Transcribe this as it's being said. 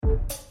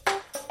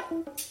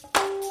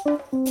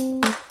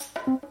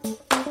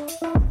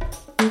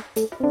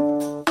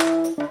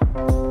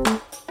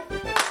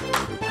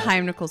Hi,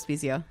 I'm Nicole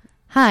Spezio.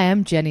 Hi,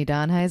 I'm Jenny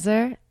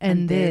Donheiser,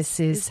 and this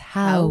is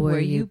How Were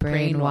You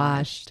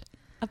Brainwashed?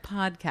 A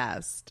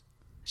podcast.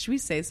 Should we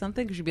say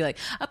something? Should we be like,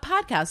 a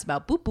podcast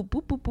about boop, boop,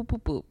 boop, boop, boop,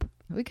 boop, boop?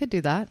 We could do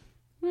that.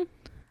 A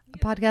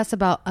podcast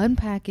about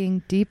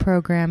unpacking,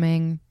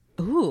 deprogramming,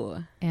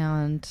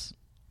 and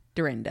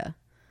Dorinda.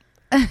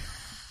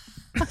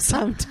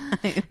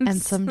 Sometimes.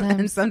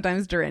 And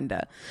sometimes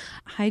Dorinda.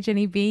 Hi,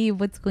 Jenny B.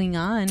 What's going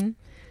on?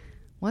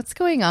 What's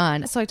going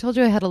on? So I told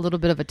you I had a little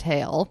bit of a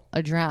tale,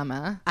 a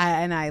drama.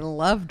 I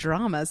love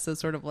drama, so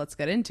sort of let's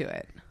get into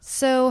it.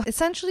 So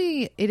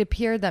essentially, it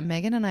appeared that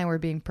Megan and I were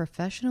being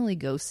professionally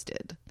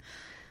ghosted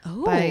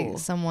by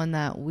someone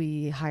that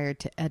we hired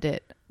to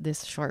edit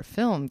this short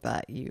film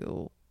that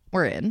you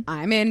were in.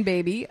 I'm in,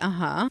 baby.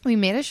 We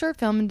made a short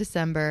film in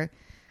December.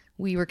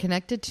 We were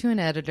connected to an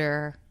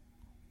editor.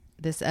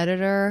 This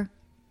editor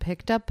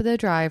picked up the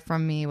drive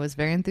from me, was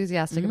very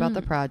enthusiastic about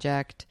the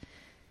project,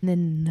 and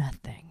then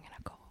nothing.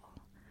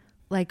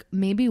 Like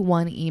maybe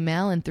one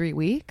email in 3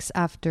 weeks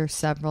after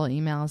several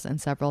emails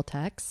and several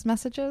text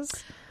messages.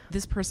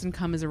 This person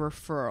come as a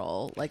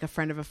referral, like a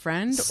friend of a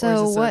friend? So or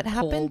is this what a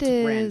happened cold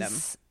is random?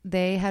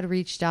 They had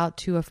reached out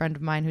to a friend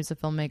of mine who's a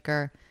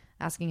filmmaker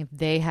asking if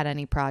they had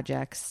any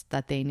projects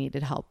that they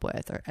needed help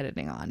with or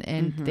editing on.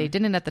 And they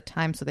didn't at the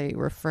time, so they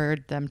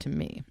referred them to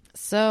me.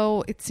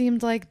 So it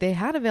seemed like they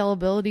had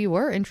availability,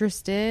 were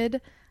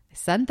interested. I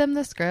sent them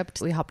the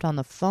script. We hopped on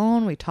the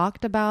phone. We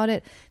talked about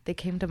it. They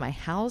came to my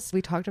house. We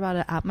talked about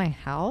it at my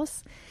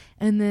house.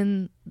 And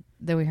then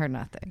we heard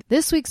nothing.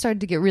 This week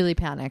started to get really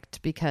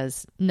panicked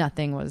because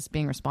nothing was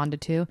being responded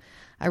to.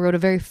 I wrote a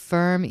very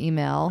firm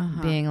email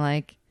being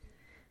like,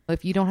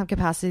 if you don't have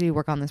capacity to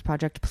work on this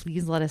project,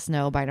 please let us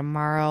know by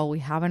tomorrow. We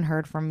haven't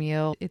heard from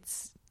you.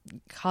 It's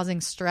causing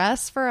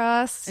stress for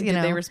us. And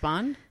did they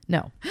respond?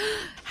 No.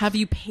 Have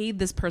you paid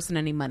this person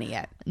any money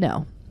yet?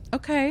 No.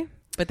 Okay.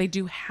 But they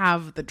do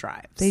have the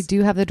drives. They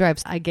do have the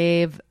drives. I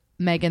gave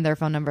Megan their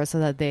phone number so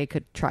that they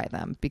could try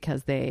them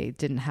because they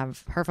didn't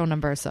have her phone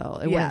number, so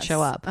it wouldn't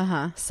show up.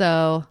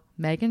 So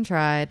Megan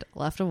tried,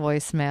 left a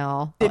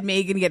voicemail. Did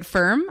Megan get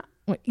firm?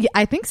 Yeah,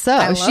 I think so.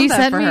 I love She that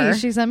sent for me. her.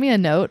 She sent me a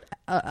note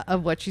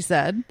of what she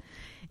said,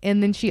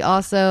 and then she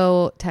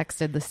also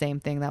texted the same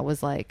thing that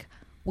was like,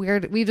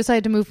 "We've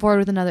decided to move forward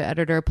with another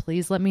editor.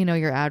 Please let me know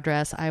your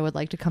address. I would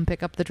like to come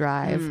pick up the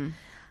drive."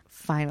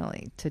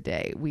 Finally,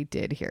 today we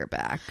did hear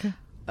back.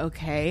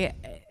 Okay.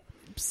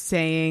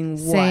 Saying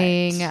what?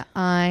 Saying,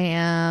 I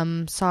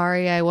am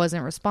sorry I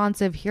wasn't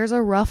responsive. Here's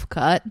a rough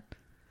cut.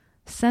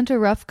 Sent a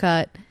rough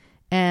cut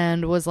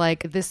and was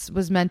like, this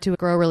was meant to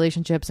grow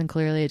relationships and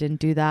clearly I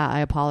didn't do that. I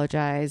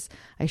apologize.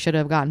 I should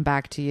have gotten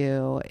back to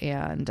you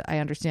and I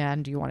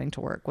understand you wanting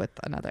to work with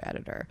another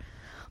editor.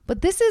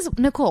 But this is,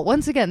 Nicole,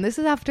 once again, this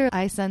is after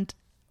I sent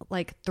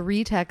like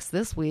 3 texts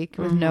this week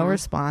with no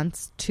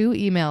response, 2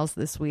 emails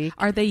this week.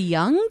 Are they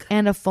young?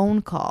 And a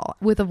phone call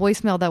with a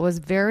voicemail that was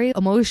very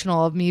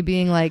emotional of me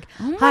being like,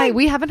 hi,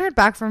 we haven't heard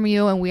back from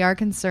you and we are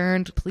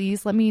concerned.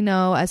 Please let me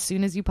know as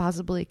soon as you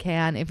possibly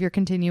can if you're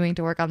continuing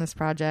to work on this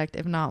project.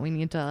 If not, we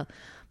need to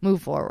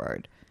move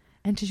forward.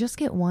 And to just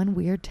get one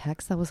weird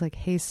text that was like,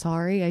 hey,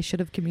 sorry, I should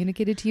have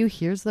communicated to you.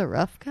 Here's the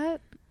rough cut.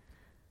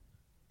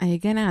 I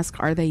again ask,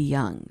 are they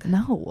young?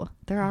 No,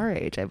 they're our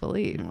age, I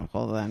believe.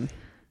 Well, then.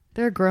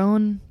 They're a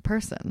grown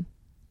person.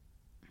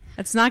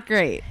 That's not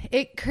great.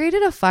 It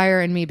created a fire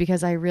in me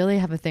because I really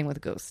have a thing with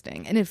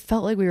ghosting. And it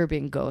felt like we were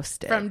being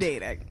ghosted. From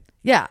dating.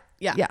 Yeah.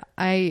 Yeah.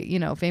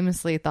 I,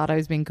 famously thought I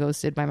was being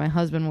ghosted by my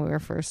husband when we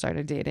first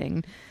started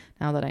dating.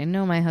 Now that I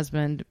know my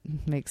husband,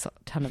 makes a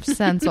ton of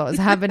sense what was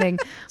happening.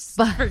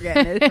 But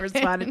forgetting to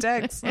respond to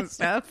texts and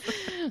stuff.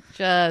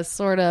 Just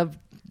sort of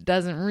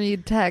doesn't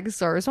read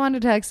text or respond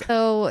to text.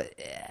 So,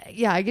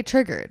 yeah, I get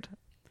triggered.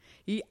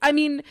 I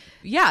mean,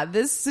 yeah,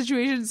 this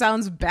situation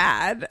sounds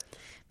bad.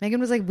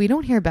 Megan was like, we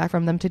don't hear back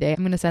from them today. I'm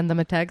going to send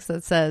them a text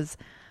that says,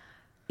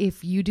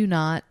 if you do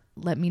not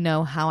let me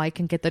know how I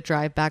can get the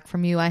drive back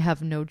from you, I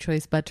have no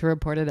choice but to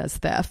report it as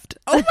theft.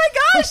 Oh my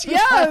gosh,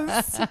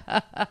 yes.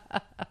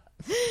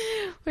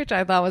 Which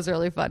I thought was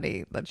really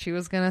funny, that she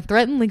was going to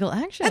threaten legal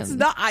action. It's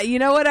not, you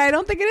know what? I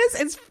don't think it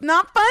is. It's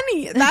not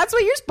funny. That's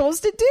what you're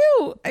supposed to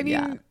do. I mean,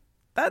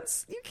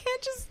 you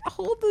can't just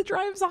hold the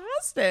drives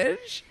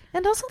hostage.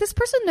 And also, this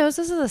person knows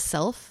this is a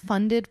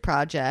self-funded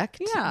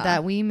project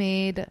that we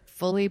made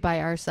fully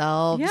by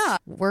ourselves,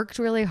 worked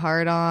really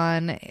hard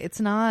on. It's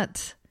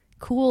not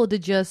cool to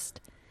just...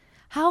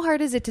 How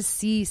hard is it to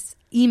see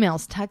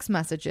emails, text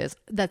messages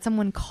that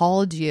someone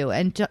called you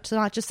and to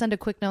not just send a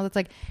quick note that's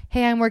like,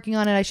 hey, I'm working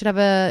on it. I should have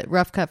a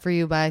rough cut for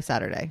you by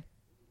Saturday.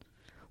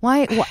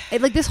 Why?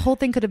 Like, this whole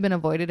thing could have been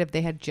avoided if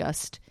they had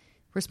just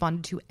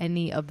responded to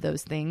any of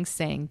those things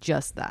saying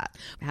just that.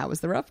 How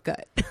was the rough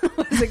cut?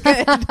 Was it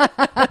good?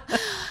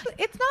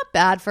 It's not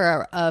bad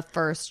for a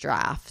first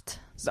draft.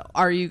 So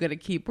are you going to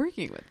keep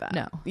working with that?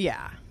 No.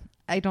 Yeah.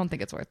 I don't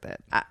think it's worth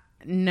it.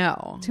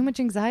 No. Too much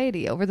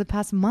anxiety over the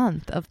past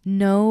month of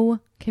no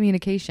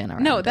communication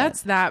around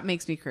that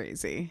makes me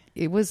crazy.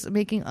 It was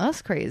making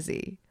us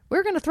crazy.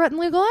 We're going to threaten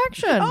legal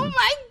action. Oh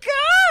my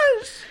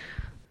gosh.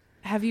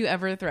 Have you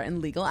ever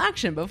threatened legal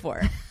action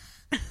before?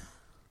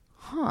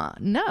 Huh?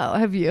 No.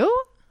 Have you?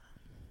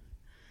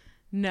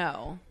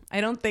 No, I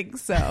don't think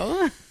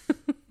so.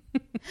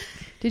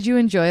 Did you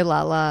enjoy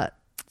Lala?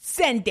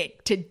 Send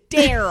it to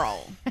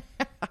Daryl.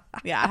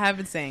 Yeah, I have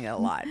been saying it a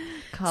lot.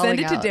 Calling Send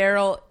it out. to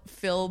Daryl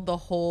filled the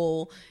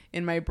hole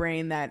in my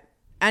brain that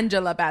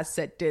Angela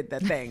Bassett did the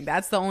thing.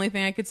 That's the only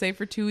thing I could say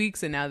for 2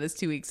 weeks. And now this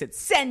 2 weeks, it's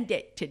send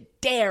it to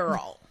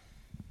Daryl.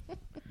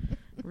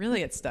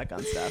 Really get stuck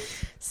on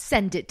stuff.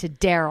 Send it to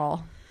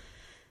Daryl.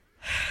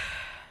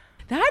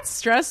 That's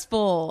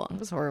stressful. It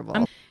was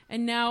horrible.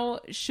 And now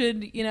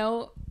should,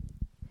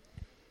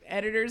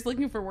 editors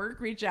looking for work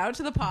reach out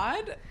to the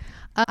pod?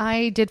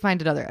 I did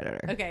find another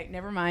editor. Okay,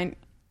 never mind.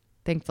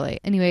 Thankfully.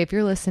 Anyway, if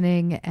you're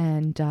listening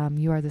and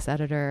you are this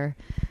editor,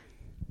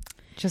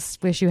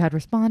 just wish you had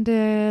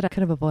responded. I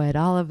could have avoided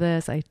all of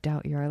this. I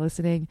doubt you are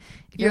listening.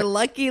 You're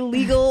lucky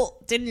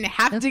legal didn't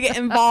have to get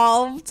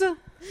involved.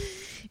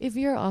 If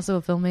you're also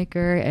a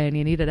filmmaker and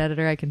you need an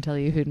editor, I can tell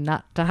you who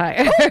not to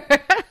hire.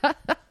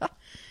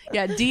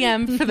 Yeah,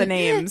 DM for the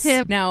names.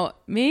 Now,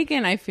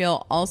 Megan, I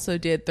feel, also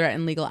did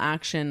threaten legal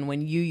action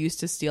when you used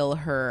to steal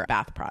her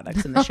bath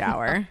products in the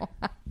shower.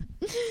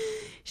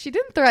 She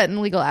didn't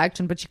threaten legal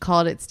action, but she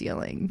called it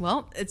stealing.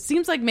 Well, it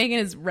seems like Megan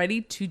is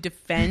ready to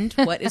defend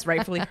what is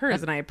rightfully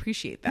hers, and I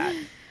appreciate that.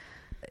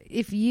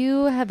 If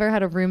you have ever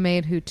had a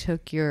roommate who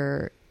took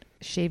your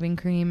shaving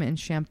cream and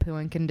shampoo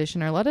and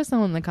conditioner, let us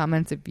know in the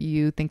comments if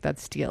you think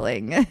that's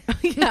stealing.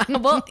 Yeah,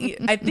 well,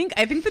 I think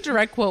the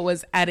direct quote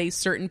was, at a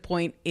certain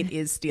point it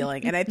is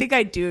stealing, and I think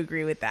I do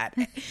agree with that.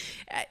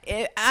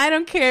 I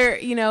don't care,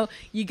 you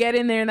get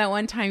in there and that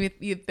one time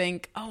you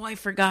think, oh, I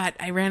forgot,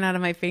 I ran out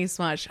of my face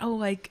wash,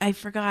 oh, I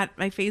forgot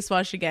my face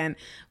wash again.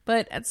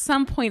 But at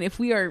some point, if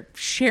we are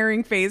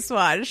sharing face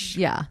wash,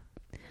 yeah,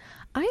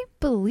 I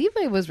believe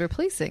I was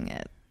replacing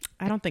it.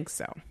 I don't think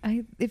so.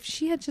 If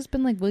she had just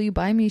been like, will you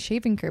buy me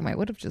shaving cream, I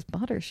would have just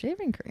bought her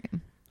shaving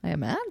cream, I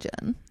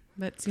imagine.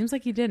 But it seems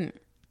like you didn't.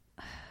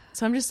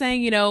 So I'm just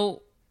saying,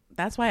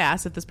 that's why I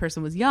asked if this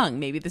person was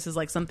young. Maybe this is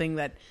like something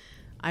that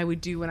I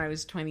would do when I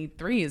was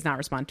 23, is not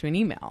respond to an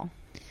email.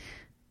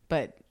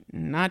 But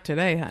not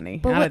today, honey.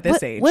 But not at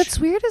this age. What's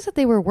weird is that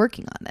they were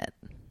working on it.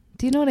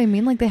 Do you know what I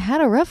mean? Like, they had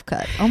a rough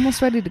cut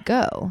almost ready to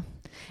go.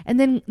 And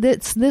then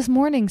this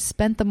morning,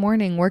 spent the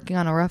morning working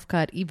on a rough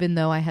cut, even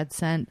though I had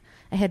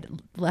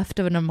left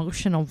an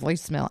emotional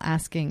voicemail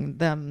asking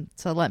them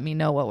to let me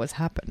know what was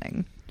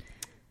happening.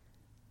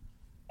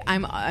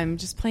 I'm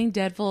just playing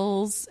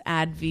devil's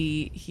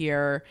advocate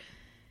here.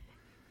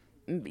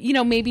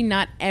 Maybe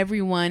not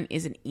everyone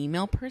is an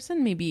email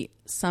person. Maybe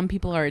some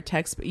people are a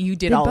text. But you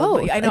did all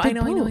both. of it. I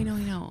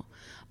know.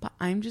 But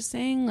I'm just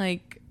saying,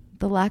 like,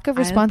 the lack of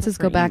responses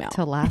go back email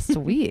to last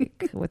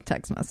week with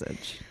text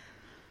message.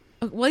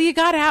 Well, you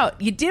got out.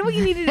 You did what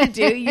you needed to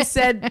do. You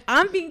said,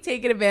 I'm being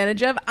taken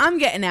advantage of. I'm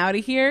getting out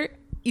of here.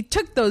 You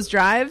took those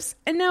drives,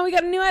 and now we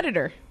got a new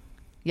editor.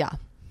 Yeah.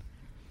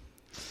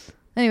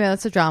 Anyway,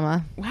 that's a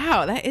drama.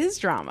 Wow, that is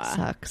drama.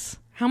 Sucks.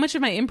 How much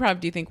of my improv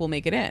do you think will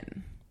make it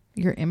in?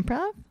 Your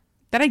improv?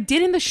 That I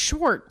did in the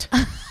short.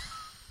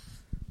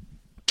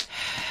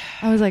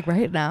 I was like,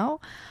 right now?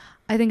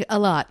 I think a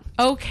lot.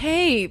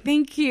 Okay,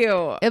 thank you.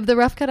 Of the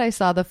rough cut I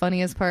saw, the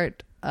funniest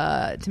part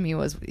to me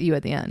was you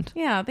at the end.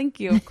 Yeah, thank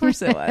you. Of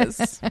course it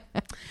was.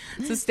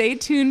 So stay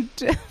tuned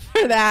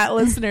for that,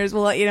 listeners.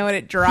 We'll let you know when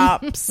it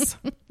drops.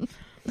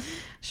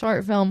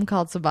 Short film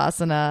called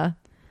Savasana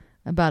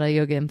about a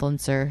yoga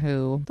influencer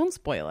who... Don't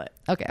spoil it.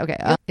 Okay.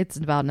 It's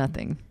about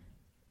nothing.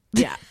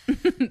 Yeah.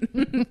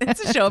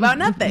 It's a show about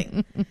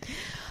nothing.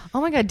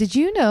 Oh my God. Did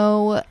you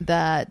know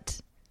that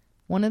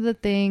one of the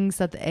things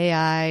that the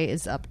AI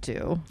is up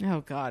to...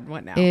 Oh God,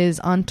 what now? Is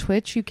on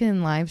Twitch you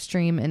can live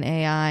stream an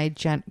AI...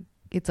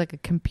 It's like a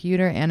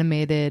computer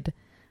animated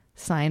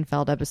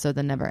Seinfeld episode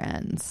that never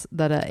ends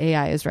that an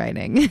AI is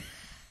writing.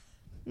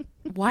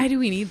 Why do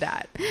we need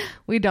that?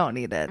 We don't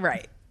need it.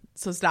 Right.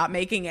 So stop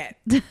making it.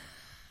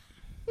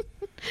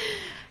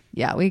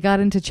 Yeah, we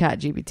got into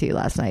ChatGPT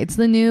last night. It's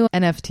the new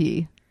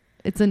NFT.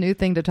 It's a new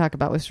thing to talk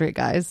about with straight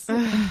guys.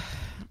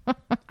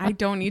 I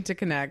don't need to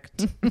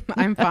connect.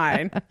 I'm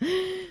fine.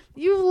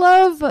 You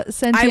love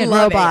sentient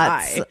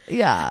robots. AI.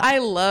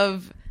 Yeah.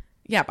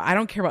 Yeah, but I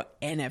don't care about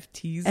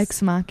NFTs.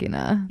 Ex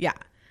Machina. Yeah.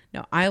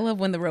 No, I love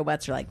when the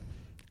robots are like,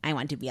 I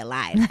want to be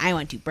alive. I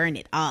want to burn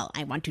it all.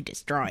 I want to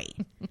destroy.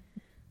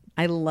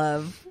 I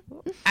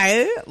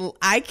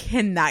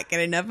cannot get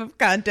enough of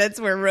contents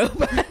where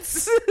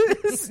robots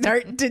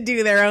start to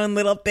do their own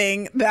little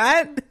thing.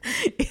 That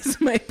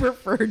is my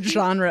preferred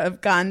genre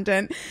of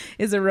content,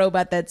 is a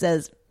robot that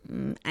says,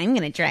 I'm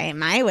going to try it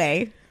my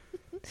way.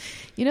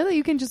 You know that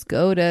you can just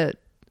go to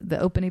the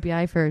open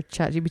API for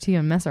ChatGPT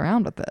and mess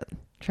around with it.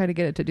 Try to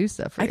get it to do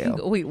stuff for you.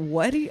 Wait,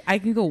 what? I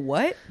can go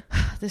what?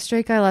 The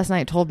straight guy last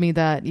night told me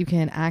that you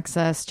can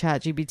access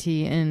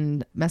ChatGPT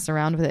and mess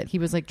around with it. He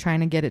was like trying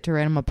to get it to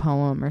write him a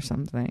poem or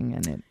something,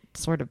 and it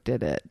sort of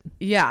did it.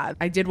 Yeah,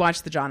 I did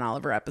watch the John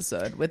Oliver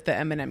episode with the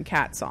Eminem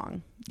Cat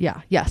song.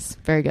 Yeah, yes,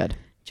 very good.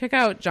 Check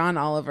out John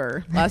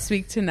Oliver last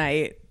week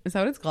tonight. Is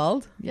that what it's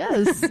called?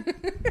 Yes.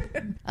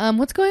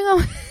 What's going on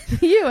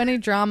with you? Any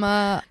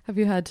drama? Have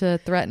you had to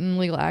threaten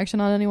legal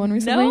action on anyone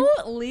recently? No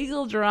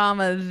legal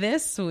drama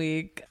this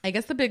week. I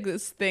guess the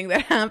biggest thing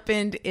that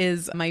happened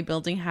is my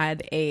building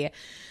had a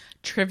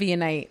trivia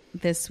night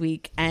this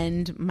week,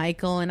 and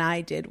Michael and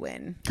I did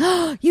win.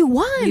 You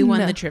won. You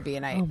won the trivia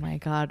night. Oh my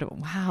God.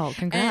 Wow.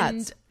 Congrats.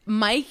 And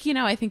Mike,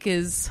 I think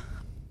is,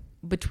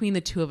 between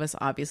the two of us,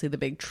 obviously the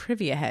big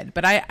trivia head.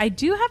 But I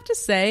do have to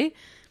say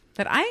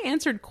that I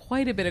answered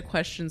quite a bit of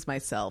questions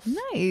myself.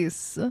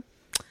 Nice.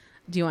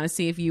 Do you want to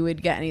see if you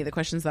would get any of the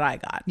questions that I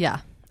got?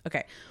 Yeah.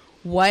 Okay.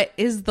 What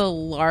is the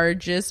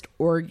largest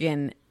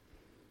organ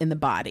in the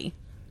body?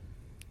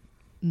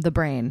 The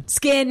brain.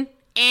 Skin.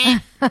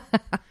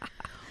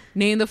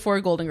 Name the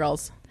 4 Golden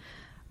Girls.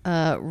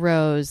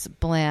 Rose,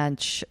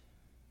 Blanche,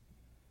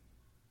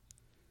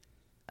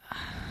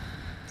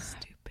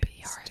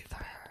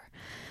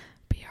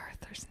 B.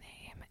 Arthur's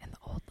name, and the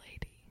old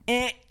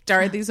lady.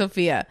 Dorothy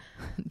Sophia.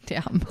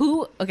 Damn.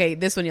 Okay,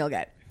 this one you'll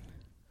get.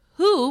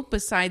 Who,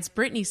 besides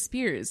Britney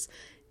Spears,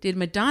 did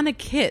Madonna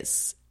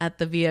kiss at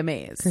the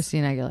VMAs?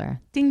 Christina Aguilera.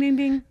 Ding, ding,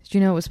 ding. Did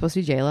you know it was supposed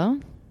to be J-Lo?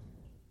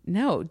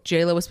 No,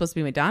 J-Lo was supposed to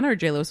be Madonna, or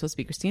J-Lo was supposed to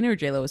be Christina, or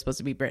J-Lo was supposed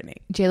to be Britney?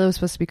 J-Lo was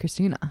supposed to be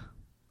Christina.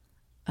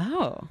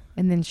 Oh.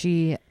 And then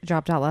she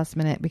dropped out last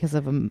minute because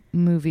of a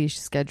movie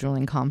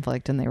scheduling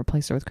conflict, and they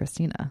replaced her with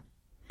Christina.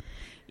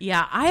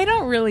 Yeah, I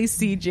don't really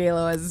see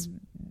J-Lo as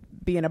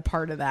being a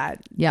part of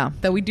that. Yeah.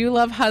 Though we do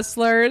love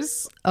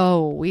Hustlers.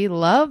 Oh, we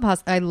love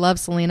I love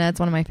Selena. It's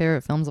one of my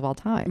favorite films of all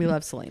time. We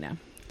love Selena.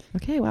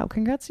 Okay, wow.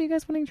 Congrats to you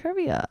guys winning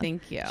trivia.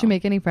 Thank you. Did you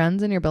make any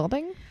friends in your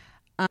building?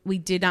 We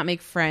did not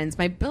make friends.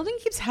 My building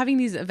keeps having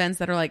these events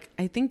that are like,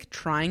 I think,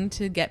 trying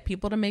to get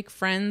people to make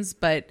friends,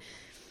 but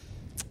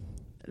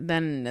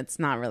then it's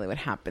not really what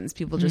happens.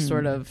 People just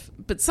sort of,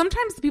 but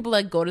sometimes the people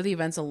that go to the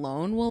events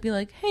alone will be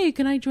like, hey,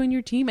 can I join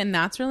your team? And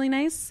that's really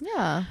nice.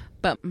 Yeah.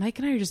 But Mike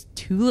and I are just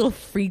 2 little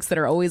freaks that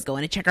are always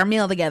going to check our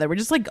mail together. We're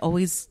just like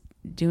always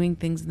doing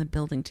things in the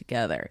building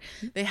together.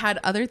 They had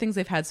other things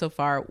they've had so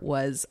far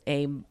was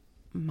a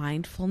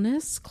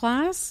mindfulness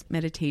class,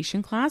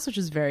 meditation class, which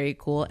is very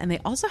cool. And they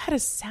also had a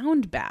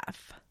sound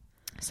bath.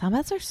 Sound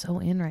baths are so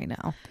in right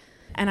now.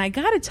 And I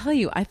got to tell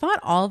you, I thought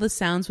all the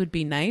sounds would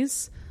be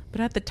nice. But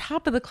at the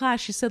top of the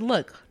class, she said,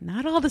 look,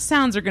 not all the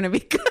sounds are going to be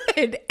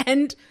good.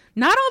 And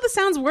not all the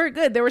sounds were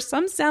good. There were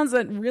some sounds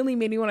that really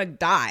made me want to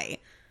die.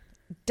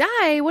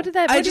 Die? What did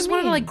that mean? I just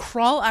wanted to like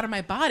crawl out of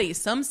my body.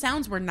 Some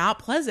sounds were not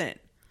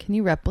pleasant. Can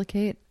you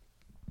replicate?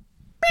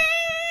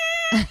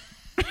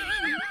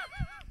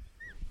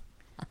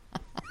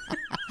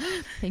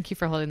 Thank you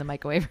for holding the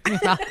mic away from your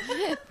mouth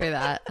for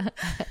that.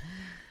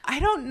 I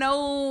don't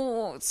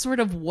know sort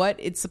of what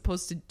it's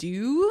supposed to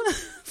do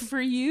for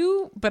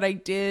you, but I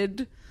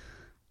did,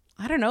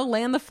 I don't know,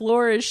 lay on the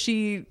floor as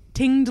she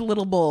tinged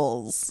little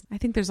bowls. I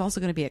think there's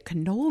also going to be a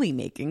cannoli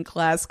making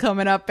class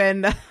coming up,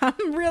 and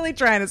I'm really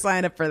trying to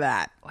sign up for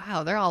that.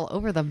 Wow, they're all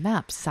over the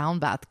map.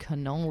 Sound bath,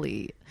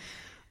 cannoli.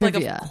 Like,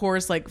 of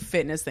course, like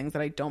fitness things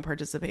that I don't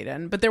participate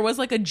in. But there was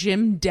like a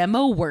gym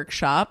demo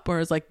workshop where I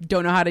was like,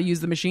 don't know how to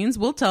use the machines?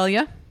 We'll tell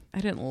you. I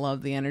didn't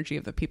love the energy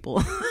of the people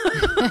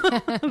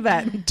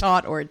that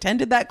taught or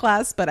attended that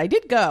class, but I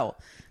did go.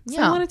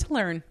 So I wanted to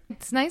learn.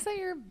 It's nice that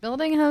your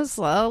building has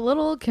a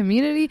little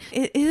community.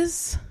 It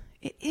is,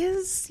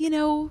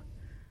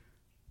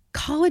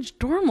 college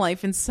dorm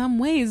life in some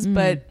ways,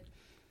 but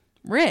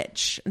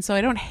rich. And so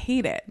I don't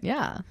hate it.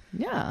 Yeah.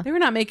 Yeah. They were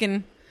not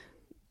making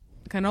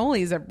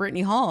cannolis at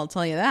Brittany Hall, I'll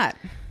tell you that.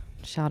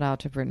 Shout out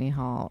to Brittany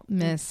Hall.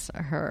 Miss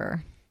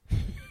her.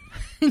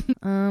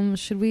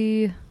 Should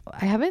we?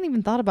 I haven't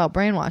even thought about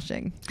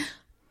brainwashing.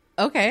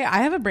 Okay,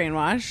 I have a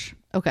brainwash.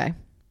 Okay.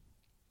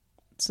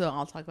 So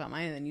I'll talk about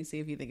mine and then you see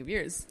if you think of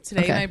yours.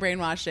 Today, my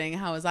brainwashing,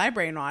 how was I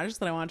brainwashed,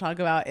 that I want to talk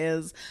about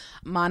is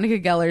Monica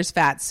Geller's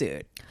fat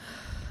suit.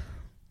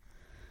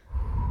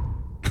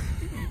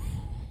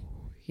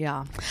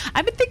 Yeah.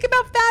 I've been thinking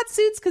about fat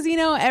suits because,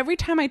 every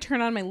time I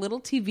turn on my little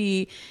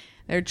TV,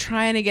 they're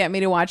trying to get me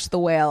to watch The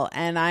Whale,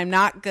 and I'm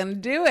not going to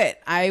do it.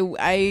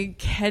 I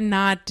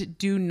cannot,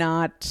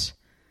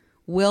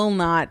 will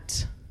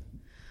not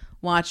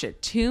watch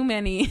it. Too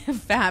many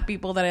fat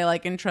people that I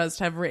like and trust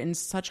have written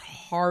such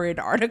horrid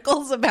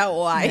articles about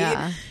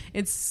why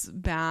it's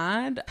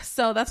bad.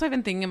 So that's why I've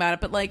been thinking about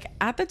it. But like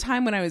at the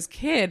time when I was a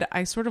kid,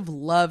 I sort of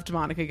loved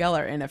Monica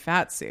Geller in a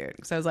fat suit.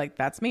 So I was like,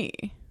 that's me.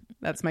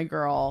 That's my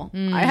girl.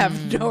 I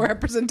have no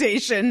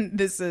representation.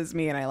 This is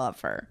me and I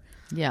love her.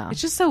 Yeah.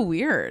 It's just so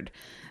weird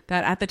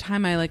that at the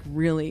time I like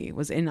really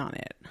was in on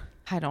it.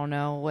 I don't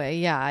know.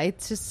 Yeah,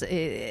 it's just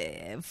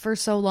for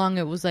so long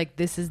it was like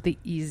this is the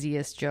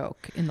easiest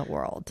joke in the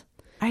world.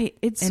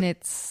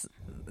 It's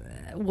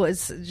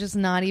was just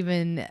not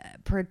even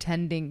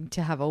pretending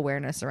to have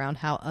awareness around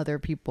how other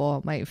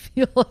people might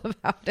feel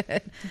about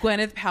it.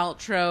 Gwyneth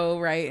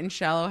Paltrow, right, in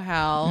Shallow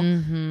Hal,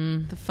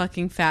 the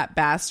fucking fat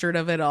bastard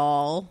of it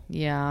all.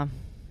 Yeah.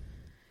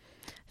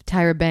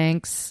 Tyra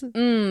Banks.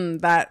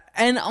 That,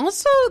 and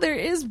also there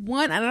is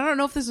one, and I don't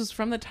know if this was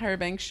from the Tyra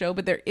Banks show,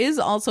 but there is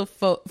also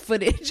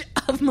footage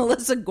of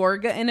Melissa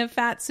Gorga in a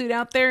fat suit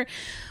out there.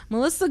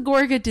 Melissa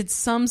Gorga did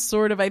some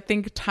sort of, I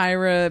think,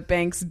 Tyra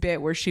Banks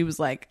bit where she was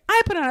like,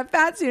 I put on a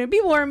fat suit and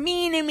people were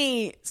mean to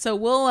me. So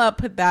we'll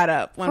put that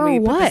up when we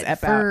put this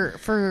ep out.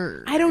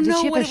 For I don't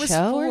know what it was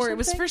for. It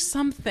was for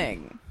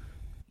something.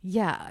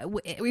 Yeah,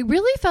 it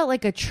really felt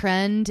like a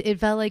trend.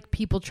 It felt like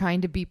people trying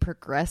to be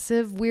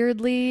progressive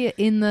weirdly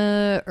in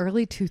the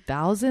early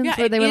 2000s. Yeah,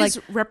 where they were like,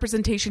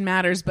 representation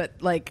matters, but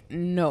like,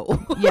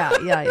 no.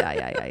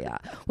 yeah.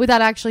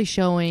 Without actually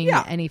showing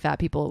any fat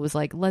people. It was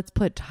like, let's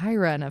put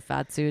Tyra in a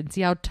fat suit and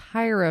see how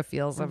Tyra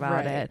feels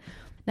about it.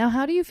 Now,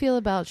 how do you feel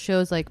about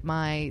shows like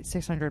My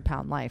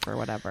 600-Pound Life or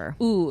whatever?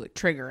 Ooh,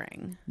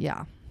 triggering.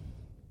 Yeah.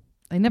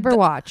 I never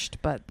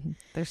watched, but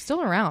they're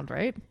still around,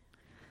 right?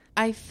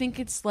 I think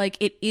it's like,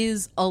 it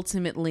is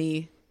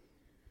ultimately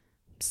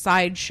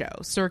sideshow,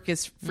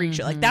 circus, freak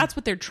show. Like, that's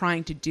what they're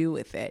trying to do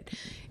with it.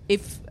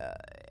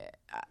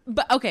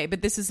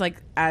 But this is like,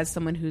 as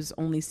someone who's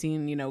only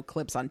seen,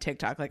 clips on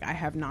TikTok, like I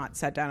have not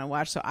sat down and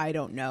watched, so I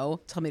don't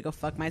know. Tell me to go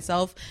fuck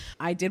myself.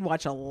 I did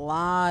watch a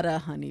lot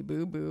of Honey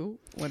Boo Boo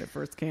when it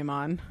first came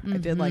on. I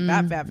did like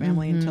that Fat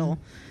Family until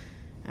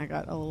I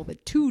got a little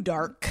bit too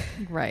dark.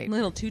 Right. A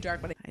little too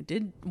dark, but I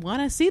did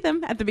want to see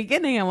them at the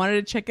beginning. I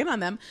wanted to check in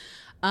on them.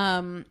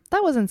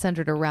 That wasn't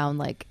centered around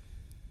like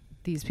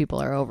these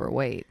people are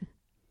overweight.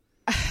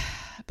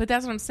 But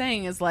that's what I'm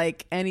saying is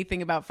like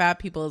anything about fat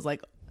people is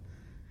like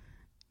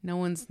no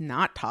one's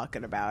not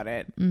talking about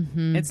it.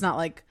 It's not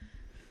like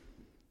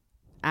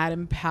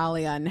Adam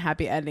Pally on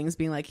Happy Endings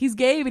being like, he's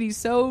gay, but he's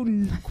so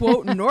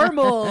quote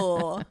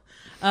normal.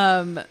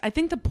 I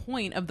think the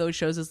point of those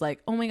shows is like,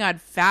 oh my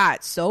God,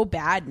 fat, so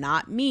bad,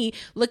 not me.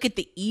 Look at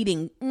the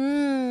eating.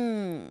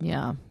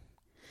 Yeah.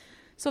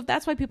 So if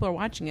that's why people are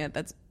watching it,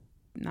 that's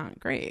not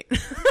great.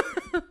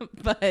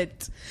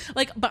 but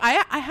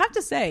I have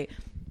to say,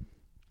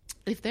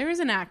 if there is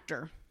an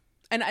actor,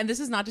 and this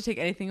is not to take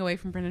anything away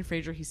from Brendan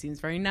Fraser, he seems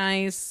very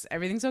nice,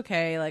 everything's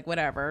okay, like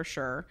whatever,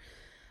 sure.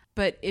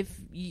 But if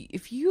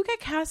you get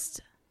cast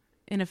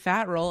in a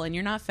fat role and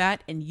you're not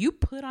fat and you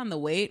put on the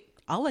weight,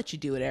 I'll let you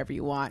do whatever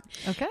you want.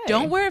 Okay.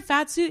 Don't wear a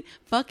fat suit,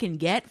 fucking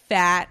get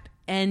fat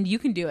and you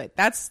can do it.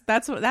 That's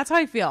how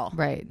I feel.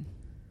 Right.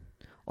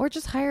 Or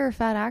just hire a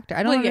fat actor.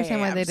 I don't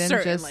understand why they didn't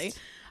certainly just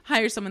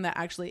hire someone that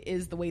actually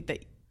is the weight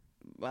that,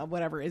 well,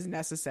 whatever is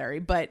necessary.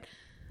 But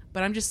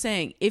I'm just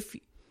saying, if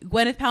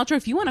Gwyneth Paltrow,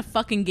 if you want to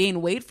fucking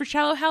gain weight for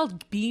Shallow Hal,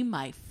 be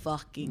my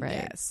fucking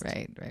guest.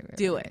 Right.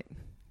 Do it.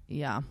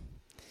 Yeah.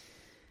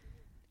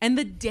 And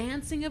the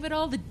dancing of it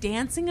all, the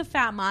dancing of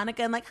Fat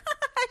Monica, and like,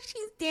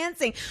 she's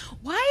dancing.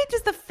 Why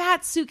does the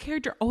fat suit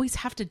character always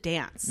have to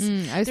dance?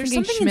 I was There's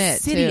thinking something Schmidt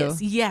insidious.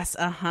 too. Yes,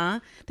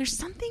 There's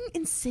something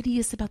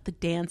insidious about the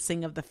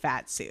dancing of the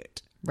fat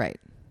suit. Right.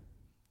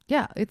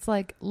 Yeah, it's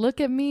like, look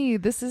at me.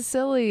 This is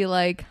silly.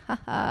 Like,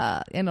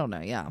 haha. I don't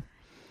know. Yeah.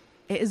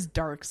 It is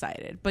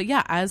dark-sided. But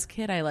yeah, as a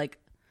kid, I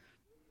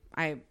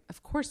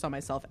of course saw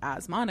myself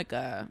as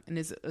Monica. And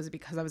was it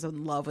because I was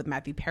in love with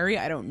Matthew Perry?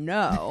 I don't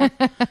know.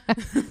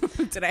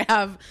 Did I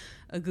have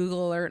a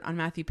Google alert on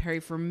Matthew Perry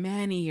for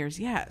many years?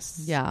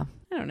 Yes. Yeah.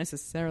 I don't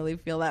necessarily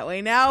feel that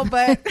way now,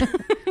 but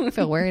I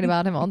feel worried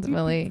about him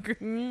ultimately.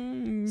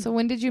 So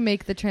when did you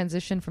make the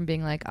transition from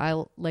being like,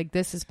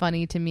 this is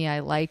funny to me, I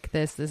like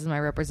this is my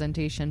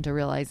representation, to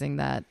realizing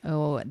that,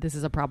 oh, this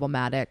is a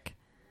problematic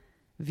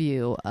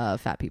view of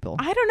fat people?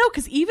 I don't know,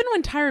 because even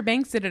when Tyra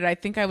Banks did it, I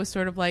think I was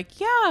sort of like,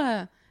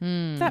 yeah,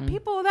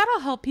 that'll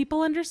help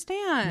people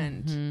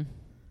understand.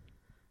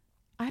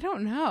 I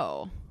don't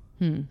know.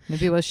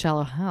 Maybe it was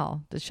Shallow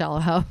Hal. The Shallow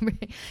Hal.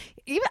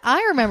 Even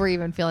I remember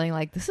even feeling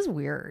like, this is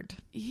weird.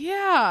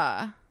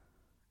 Yeah,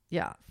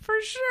 for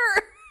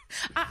sure.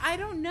 I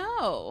don't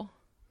know,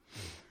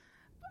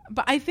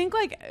 but I think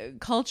like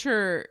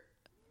culture.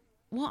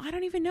 Well, I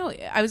don't even know.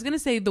 I was going to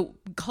say the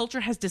culture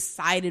has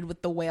decided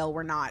with the whale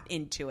we're not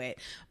into it.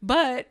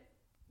 But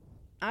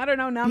I don't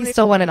know. Now he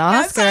still won an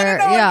Oscar. I don't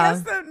know. Yeah. I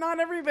guess that not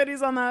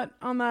everybody's on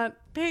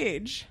that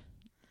page.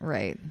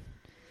 Right.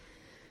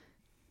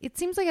 It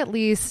seems like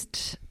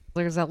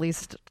there's at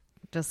least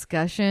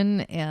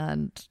discussion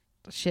and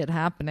shit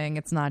happening.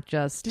 It's not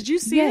just... Did you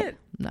see it?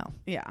 No.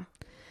 Yeah.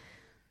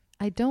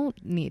 I don't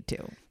need to.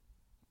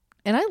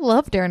 And I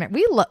love Darren.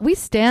 We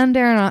stand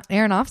Darren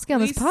Aronofsky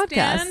on this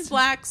podcast. We stand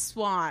Black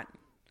Swan.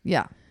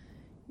 Yeah.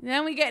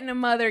 Then we get into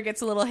Mother,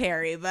 gets a little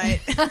hairy, but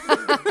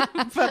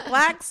but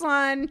Black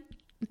Swan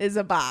is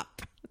a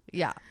bop.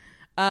 Yeah.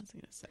 I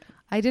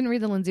didn't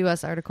read the Lindsay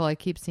West article. I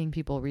keep seeing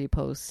people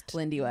repost.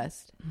 Lindy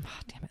West. Oh,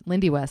 damn it.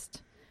 Lindy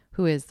West,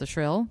 who is the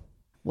Shrill.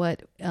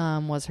 What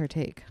was her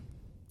take?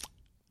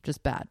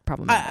 Just bad.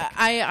 Problematic.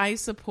 I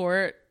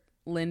support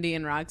Lindy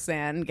and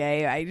Roxanne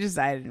gay. I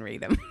didn't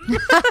read them.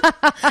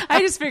 I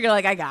just figure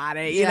like I got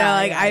it, you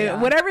know,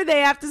 whatever they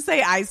have to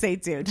say, I say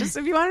too. Just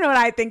if you want to know what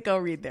I think, go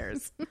read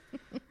theirs.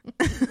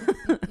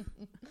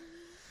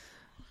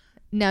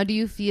 Now, do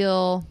you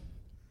feel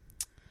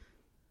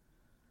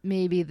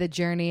maybe the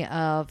journey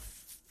of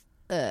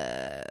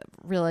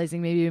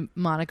realizing maybe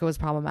Monica was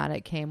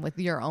problematic came with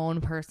your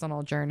own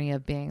personal journey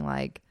of being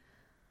like,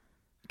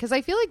 because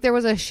I feel like there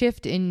was a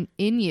shift in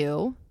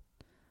you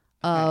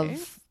of,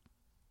 Okay.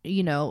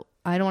 you know,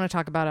 I don't want to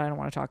talk about it. I don't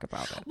want to talk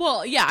about it.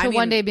 Well, yeah. To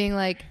one day being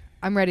like,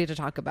 I'm ready to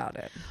talk about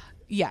it.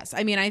 Yes.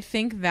 I mean, I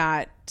think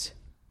that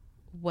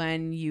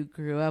when we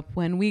grew up,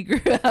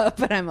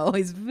 and I'm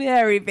always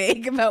very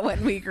vague about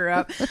when we grew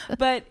up,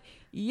 but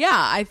yeah,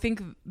 I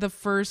think the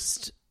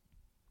first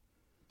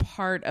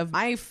part of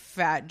my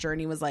fat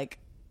journey was like,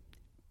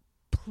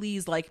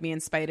 please like me in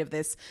spite of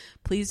this.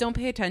 Please don't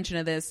pay attention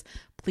to this.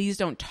 Please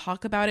don't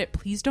talk about it.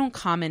 Please don't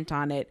comment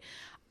on it.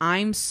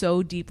 I'm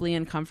so deeply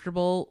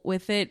uncomfortable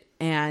with it,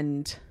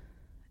 and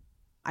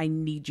I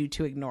need you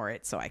to ignore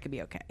it so I can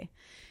be okay.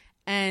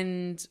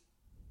 And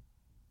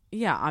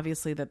yeah,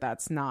 obviously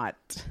that's not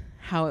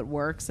how it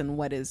works and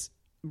what is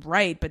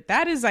right, but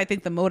that is, I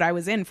think, the mode I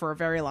was in for a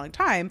very long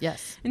time.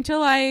 Yes.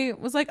 Until I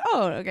was like,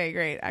 oh, okay,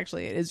 great.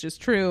 Actually, it is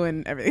just true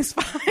and everything's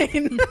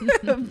fine.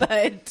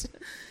 But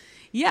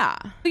yeah,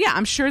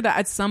 I'm sure that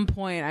at some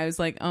point I was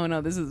like, oh no,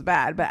 this is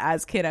bad. But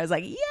as a kid, I was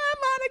like, yeah,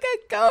 Monica,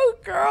 go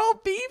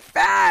girl, be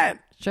fat.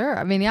 Sure.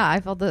 I mean, yeah, I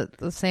felt the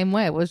same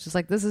way. It was just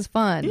like, this is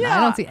fun. Yeah. I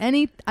don't see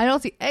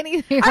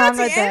anything wrong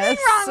with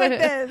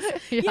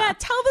this. Yeah,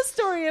 tell the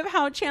story of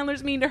how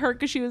Chandler's mean to her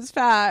because she was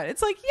fat.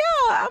 It's like,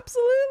 yeah,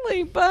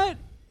 absolutely. But,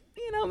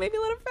 you know, maybe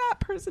let a fat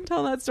person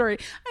tell that story.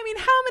 I mean,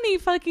 how many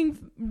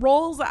fucking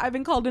roles I've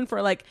been called in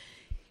for, like,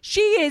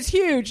 she is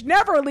huge,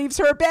 never leaves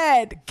her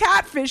bed,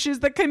 catfishes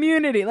the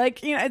community.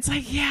 Like, you know, it's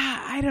like,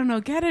 yeah, I don't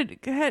know. Get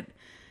it. Go ahead.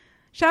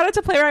 Shout out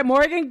to playwright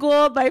Morgan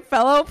Gould, my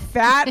fellow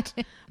fat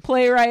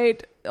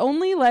playwright.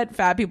 Only let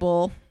fat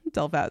people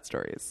tell fat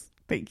stories.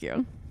 Thank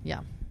you.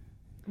 Yeah.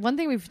 One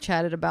thing we've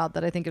chatted about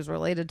that I think is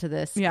related to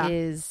this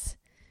is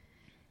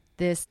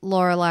this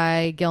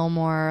Lorelai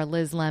Gilmore,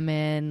 Liz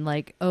Lemon,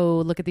 like, oh,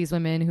 look at these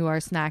women who are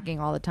snacking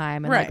all the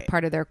time. And like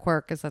part of their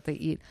quirk is that they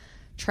eat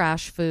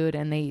trash food,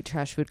 and they eat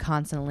trash food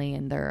constantly,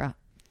 and they're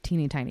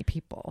teeny tiny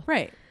people.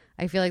 Right.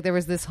 I feel like there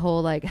was this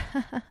whole like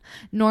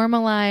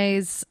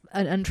normalize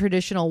an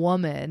untraditional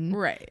woman,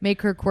 right?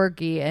 Make her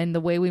quirky, and the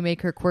way we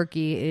make her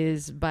quirky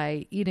is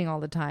by eating all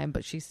the time,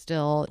 but she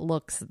still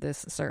looks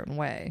this certain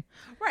way,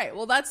 right?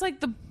 Well,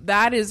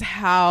 that is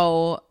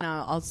how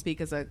I'll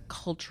speak as a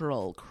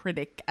cultural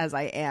critic as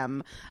I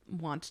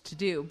want to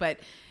do, but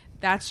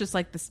that's just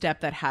like the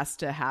step that has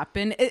to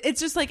happen. It's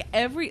just like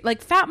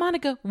Fat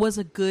Monica was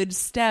a good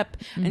step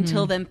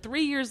until then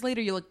 3 years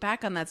later, you look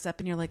back on that step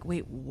and you're like,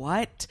 wait,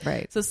 what?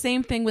 Right. So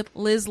same thing with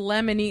Liz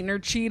Lemon eating her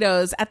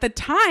Cheetos. At the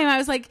time I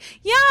was like,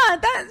 yeah,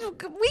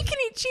 we can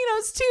eat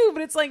Cheetos too.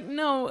 But it's like,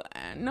 no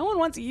one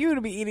wants you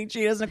to be eating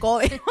Cheetos,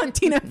 Nicole. They want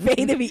Tina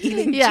Fey to be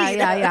eating Cheetos.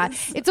 Yeah.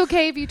 It's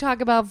okay if you talk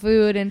about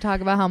food and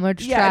talk about how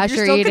much trash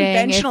you're you're eating.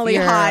 Conventionally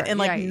hot and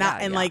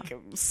like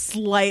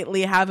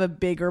slightly have a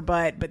bigger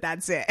butt, but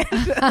that's it.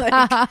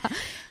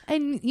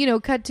 And you know,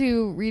 cut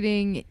to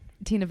reading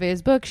Tina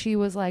Fey's book, she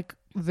was like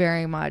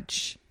very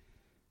much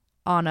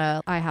on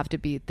a I have to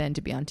be thin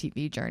to be on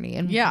TV journey,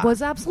 and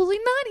was absolutely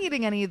not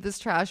eating any of this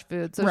trash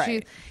food. So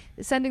she's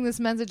sending this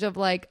message of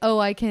like, oh,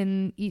 I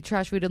can eat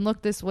trash food and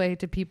look this way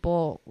to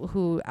people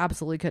who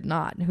absolutely could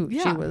not,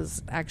 she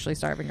was actually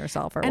starving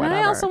herself or whatever. And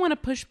I also want to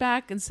push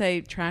back and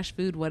say, trash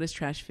food, what is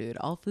trash food?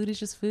 All food is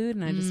just food,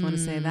 and I just want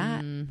to say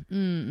that.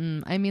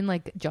 I mean,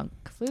 like junk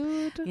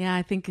food. Yeah,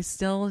 I think is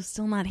still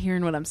not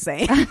hearing what I'm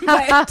saying.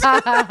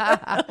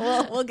 But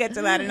we'll get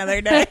to that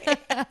another day.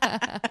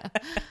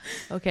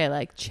 Okay,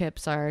 like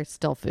chips are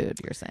still food,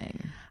 you're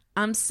saying.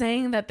 I'm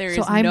saying that there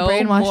is I'm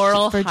no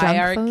moral for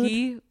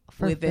hierarchy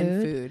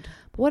within food.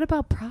 But what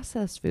about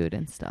processed food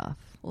and stuff?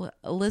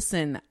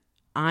 Listen,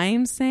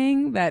 I'm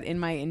saying that in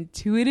my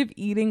intuitive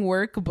eating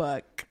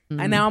workbook,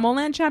 and now I'm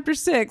only on chapter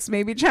 6,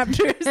 maybe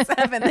chapter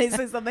 7, they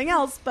say something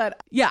else.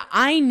 But yeah,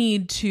 I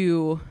need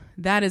to,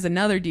 that is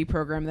another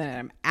deprogram that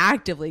I'm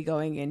actively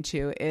going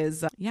into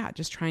is,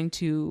 just trying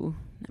to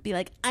be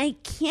like, I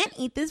can't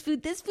eat this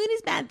food. This food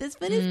is bad. This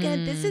food is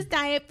good. This is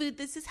diet food.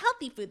 This is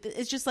healthy food.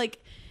 It's just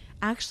like,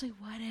 actually,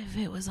 what if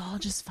it was all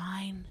just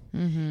fine?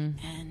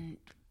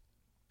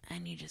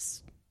 And you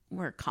just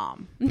were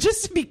calm,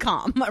 just to be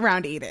calm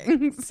around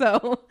eating.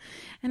 So,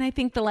 and I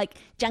think the like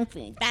junk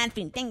food, bad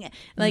food thing,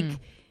 like,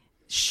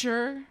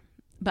 sure,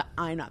 but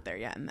I'm not there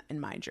yet in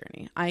my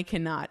journey. I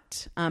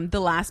cannot. The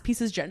last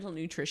piece is gentle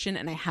nutrition,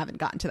 and I haven't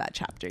gotten to that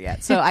chapter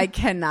yet. So I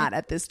cannot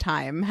at this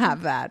time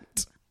have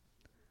that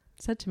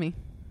said to me.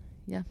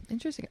 Yeah,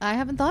 interesting. I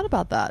haven't thought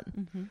about that.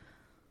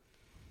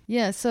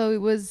 Yeah, so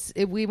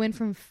we went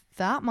from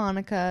Fat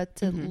Monica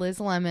to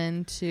Liz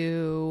Lemon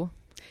to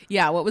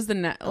what was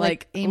the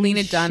like Amy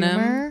Lena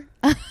Dunham,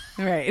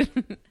 right?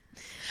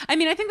 I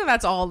mean, I think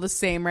that's all the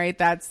same, right?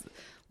 That's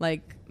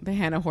like the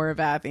Hannah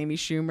Horvath, Amy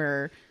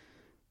Schumer,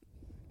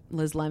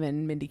 Liz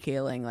Lemon, Mindy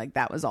Kaling, like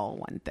that was all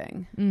one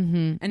thing.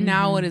 And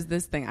now what is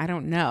this thing? I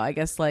don't know. I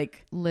guess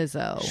like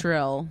Lizzo,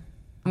 Shrill.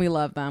 We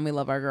love them. We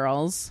love our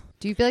girls.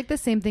 Do you feel like the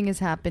same thing is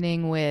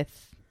happening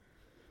with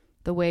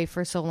the way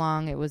for so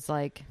long it was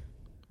like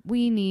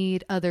we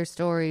need other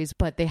stories,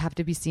 but they have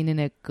to be seen in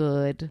a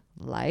good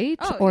light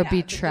be the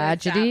good,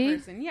 tragedy. sad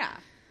person. Yeah,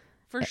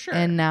 for sure.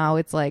 And now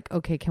it's like,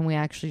 okay, can we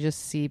actually just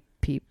see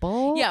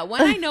people? Yeah,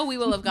 when I know we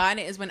will have gotten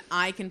it is when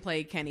I can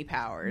play Kenny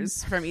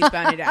Powers from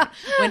Eastbound and Down.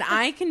 When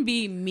I can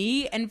be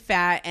me and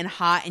fat and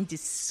hot and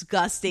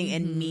disgusting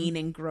and mean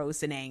and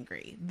gross and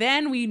angry.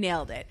 Then we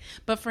nailed it.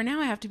 But for now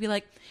I have to be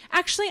like,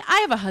 actually, I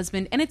have a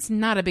husband and it's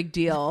not a big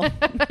deal.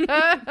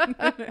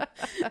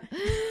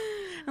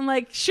 I'm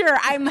like, sure,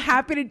 I'm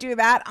happy to do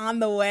that on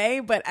the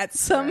way, but at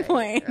some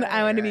point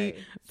I want to be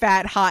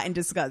fat, hot, and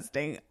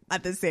disgusting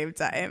at the same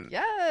time.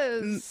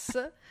 Yes.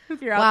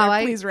 If you're out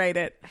there, please write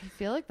it. I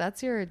feel like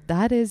that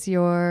is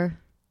your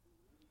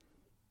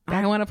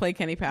I want to play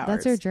Kenny Powers.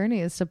 That's your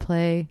journey, is to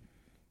play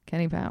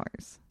Kenny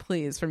Powers.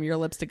 Please, from your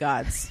lips to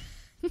God's.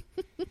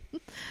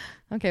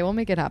 Okay, we'll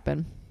make it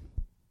happen.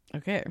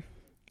 Okay.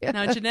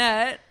 Now,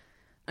 Jeanette,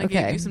 I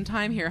gave you some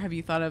time here. Have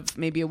you thought of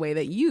maybe a way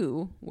that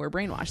you were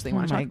brainwashed that you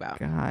want to talk about?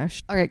 Oh my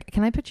gosh. All right,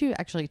 can I put you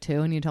actually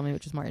two and you tell me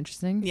which is more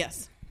interesting?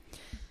 Yes.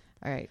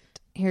 All right.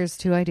 Here's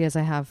two ideas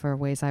I have for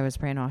ways I was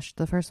brainwashed.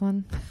 The first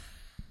one.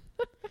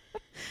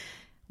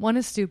 One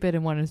is stupid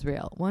and one is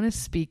real. One is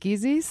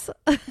speakeasies.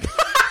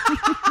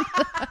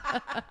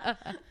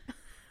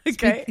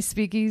 Okay.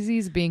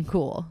 Speakeasies being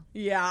cool.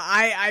 Yeah,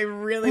 I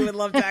really would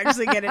love to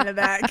actually get into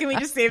that. Can we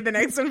just save the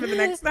next one for the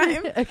next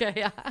time? Okay,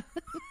 yeah.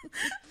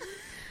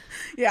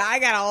 Yeah, I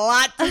got a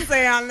lot to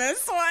say on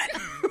this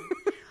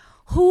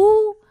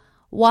one.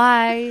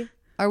 Why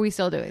are we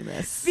still doing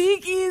this?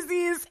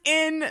 Speakeasies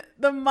in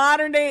the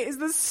modern day is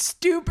the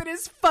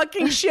stupidest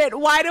fucking shit.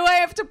 Why do I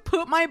have to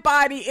put my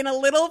body in a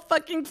little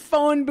fucking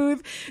phone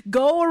booth,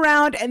 go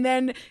around, and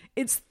then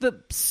it's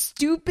the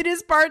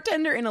stupidest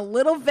bartender in a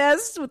little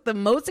vest with the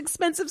most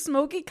expensive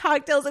smoky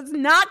cocktails? It's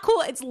not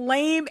cool. It's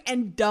lame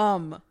and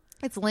dumb.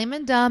 It's lame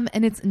and dumb,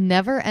 and it's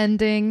never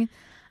ending,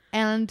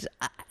 and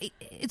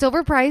it's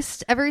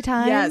overpriced every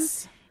time.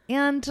 Yes.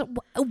 And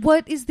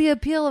what is the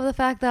appeal of the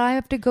fact that I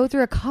have to go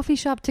through a coffee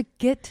shop to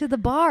get to the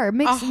bar? It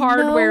makes a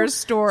hardware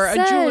store,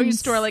 sense. A jewelry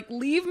store. Like,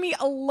 leave me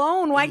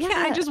alone. Why can't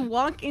I just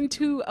walk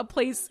into a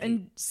place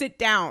and sit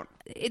down?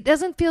 It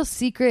doesn't feel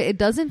secret. It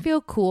doesn't feel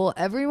cool.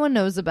 Everyone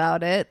knows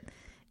about it.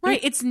 Right.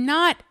 It's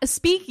not a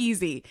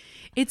speakeasy.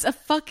 It's a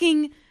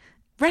fucking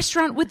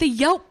restaurant with a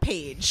Yelp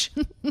page.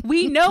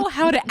 We know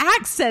how to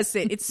access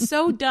it. It's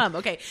so dumb.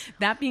 Okay,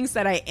 that being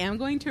said, I am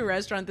going to a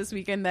restaurant this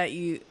weekend that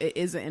it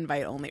is an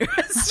invite only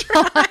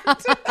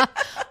restaurant.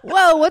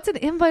 Whoa, what's an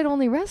invite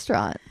only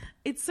restaurant?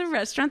 It's a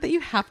restaurant that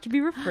you have to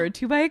be referred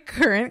to by a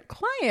current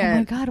client. Oh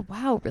my God,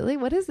 wow, really?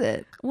 What is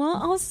it? Well,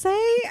 I'll say,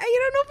 I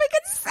don't know if I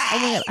can say. Oh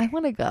my God, I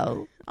want to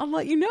go. I'll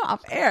let you know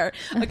off air.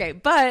 Okay,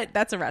 but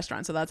that's a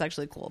restaurant, so that's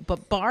actually cool.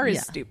 But bar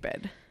is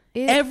stupid.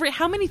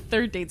 How many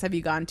third dates have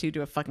you gone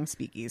to a fucking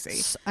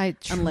speakeasy?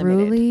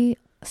 Truly,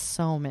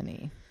 so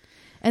many.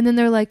 And then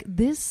they're like,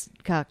 this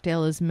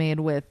cocktail is made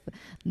with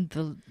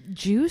the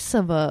juice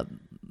of a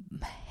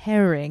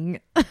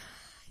herring.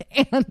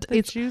 And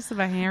it's juice of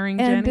a herring,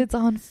 and Jenny? It's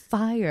on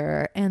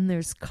fire, and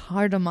there's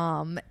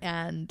cardamom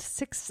and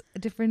 6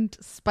 different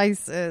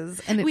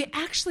spices, and we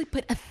actually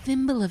put a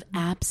thimble of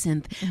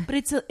absinthe, but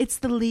it's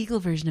the legal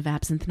version of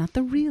absinthe, not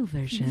the real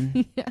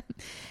version. Yeah.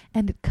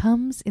 And it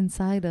comes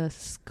inside a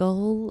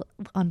skull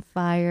on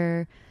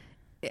fire,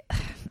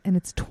 and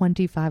it's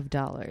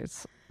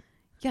 $25.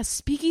 Yeah,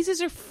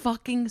 speakeasies are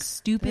fucking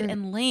stupid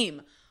and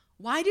lame.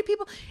 Why do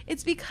people?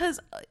 It's because,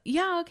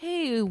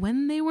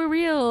 when they were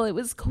real, it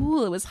was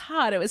cool, it was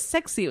hot, it was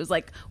sexy. It was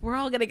like, we're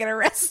all going to get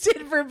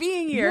arrested for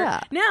being here. Yeah.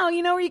 Now,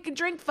 where you can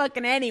drink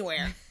fucking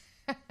anywhere.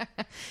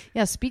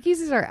 Yeah,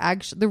 speakeasies are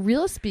actually, the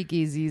real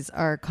speakeasies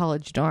are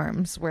college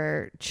dorms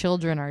where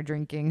children are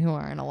drinking who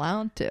aren't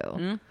allowed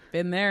to.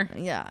 Been there.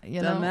 Yeah,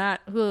 Done that.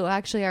 Who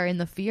actually are in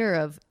the fear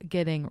of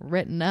getting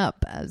written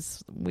up,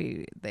 as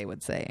they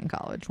would say in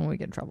college. When we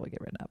get in trouble, we get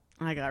written up.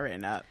 I got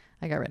written up.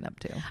 I got written up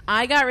too.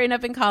 I got written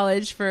up in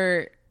college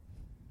for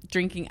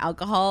drinking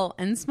alcohol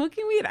and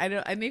smoking weed.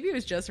 Maybe it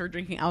was just for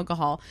drinking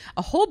alcohol.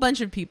 A whole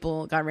bunch of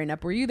people got written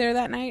up. Were you there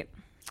that night?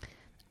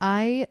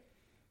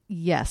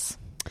 Yes.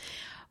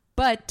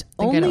 But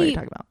I know what only you're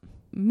talking about.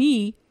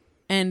 Me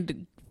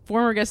and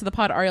former guest of the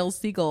pod, Ariel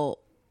Siegel,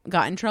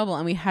 got in trouble,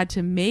 and we had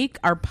to make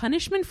our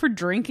punishment for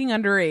drinking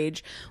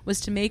underage was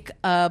to make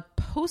a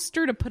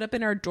poster to put up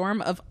in our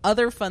dorm of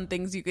other fun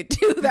things you could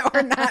do that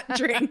were not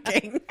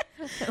drinking.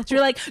 So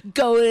you're like,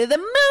 go to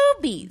the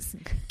movies,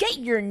 get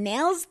your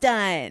nails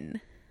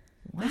done.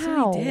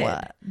 Wow,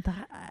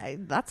 That's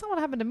that's not what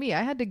happened to me.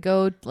 I had to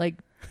go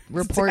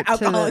report to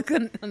Alcoholics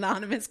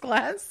Anonymous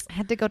class. I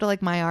had to go to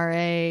my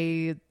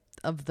RA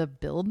of the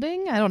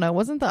building. I don't know. It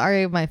wasn't the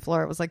RA of my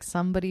floor. It was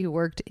somebody who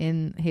worked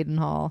in Hayden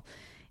Hall.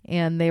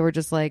 And they were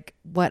just like,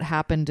 what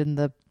happened in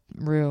the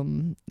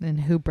room and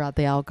who brought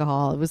the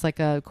alcohol? It was like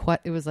a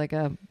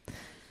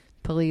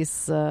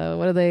police,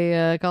 what are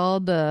they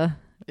called?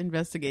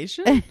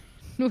 Investigation?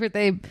 Where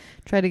they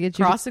try to get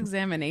you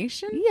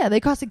cross-examination? Yeah, they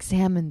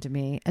cross-examined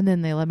me and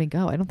then they let me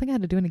go. I don't think I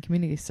had to do any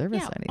community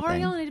service or anything.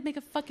 Ariel had to make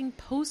a fucking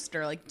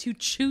poster, 2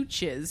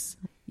 chooches.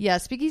 Yeah,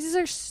 speakeasies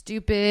are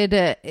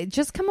stupid.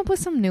 Just come up with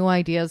some new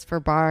ideas for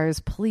bars,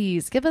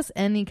 please. Give us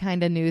any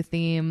kind of new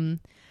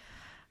theme.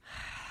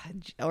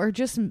 Or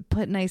just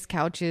put nice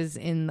couches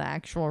in the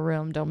actual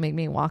room. Don't make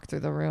me walk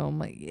through the room.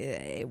 Like,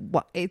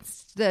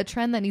 it's the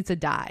trend that needs to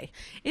die.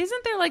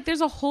 Isn't there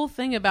there's a whole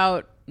thing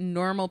about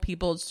normal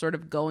people sort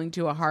of going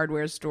to a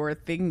hardware store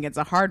thinking it's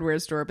a hardware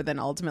store, but then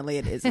ultimately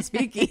it is a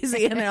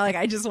speakeasy and they're like,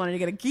 I just wanted to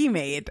get a key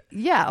made.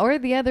 Yeah, or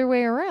the other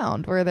way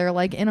around, where they're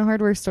like in a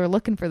hardware store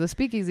looking for the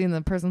speakeasy and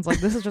the person's like,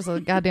 this is just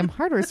a goddamn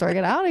hardware store.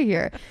 Get out of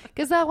here.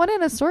 Because that one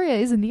in Astoria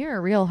is near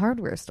a real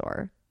hardware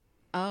store.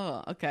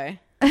 Oh,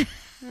 okay.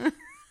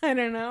 I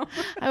don't know.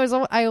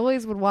 I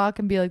always would walk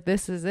and be like,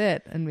 this is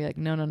it. And be like,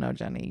 no,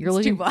 Jenny. You're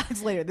looking 2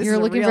 blocks later. You're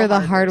looking for the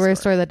hardware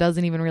store that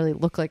doesn't even really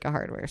look like a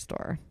hardware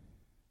store.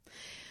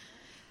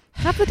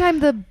 Half the time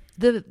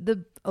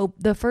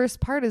the first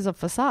part is a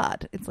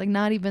facade. It's like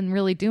not even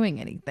really doing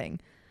anything.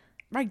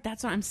 Right,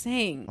 that's what I'm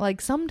saying.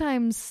 Like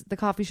sometimes the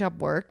coffee shop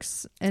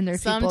works and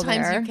there's people there.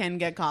 Sometimes you can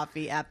get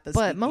coffee at the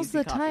but most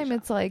of the time shop.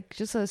 It's like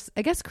just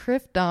I guess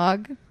Crift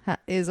Dog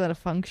is a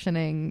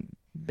functioning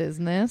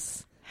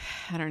business.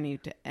 I don't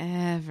need to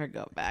ever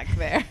go back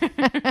there.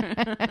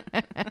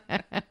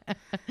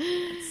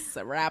 It's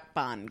a wrap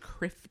on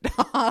Crift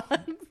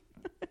Dog.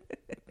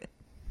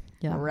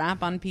 Yeah. A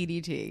wrap on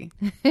PDT.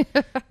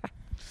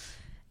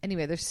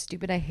 Anyway, they're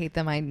stupid. I hate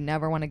them. I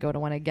never want to go to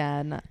one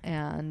again.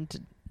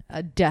 And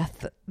a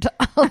death to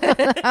all of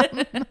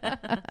them.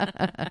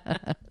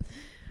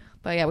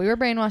 But yeah, we were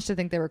brainwashed to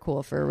think they were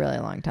cool for a really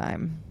long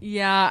time.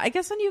 Yeah, I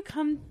guess when you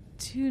come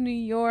to New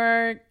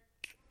York,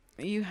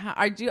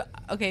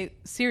 okay,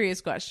 serious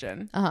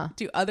question.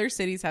 Do other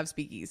cities have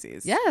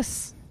speakeasies?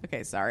 Yes.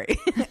 Okay, sorry.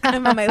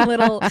 I'm on my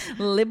little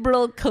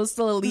liberal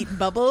coastal elite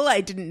bubble.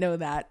 I didn't know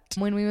that.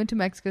 When we went to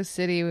Mexico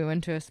City, we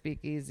went to a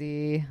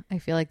speakeasy. I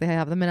feel like they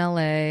have them in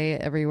LA,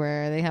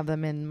 everywhere. They have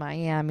them in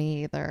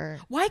Miami.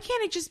 Why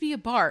can't it just be a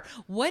bar?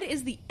 What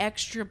is the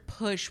extra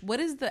push? What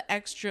is the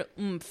extra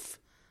oomph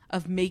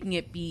of making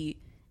it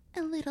be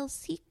a little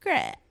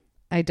secret?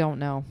 I don't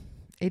know.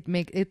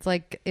 It's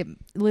like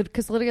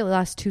because literally it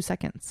lasts 2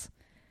 seconds.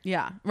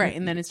 Yeah, right.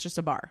 And then it's just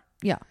a bar.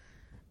 Yeah.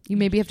 You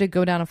maybe have to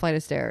go down a flight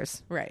of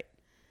stairs. Right.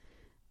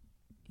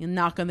 You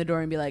knock on the door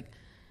and be like,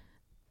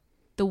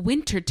 the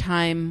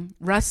wintertime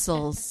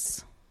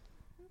rustles.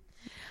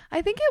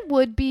 I think it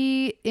would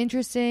be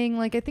interesting.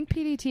 Like, I think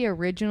PDT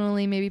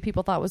originally maybe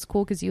people thought was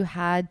cool because you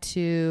had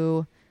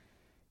to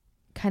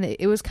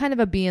it was kind of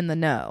a be in the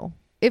know.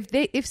 If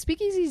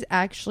speakeasies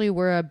actually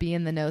were a be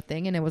in the know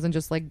thing and it wasn't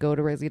just like go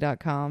to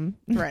Rizzy.com.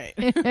 Right.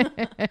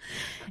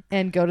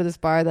 And go to this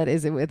bar that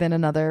is within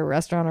another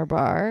restaurant or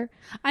bar.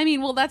 I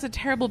mean, well, that's a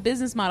terrible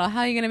business model.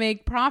 How are you going to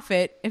make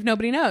profit if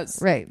nobody knows?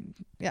 Right.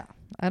 Yeah.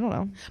 I don't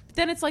know. But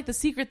then it's like the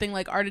secret thing,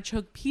 like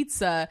artichoke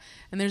pizza,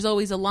 and there's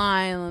always a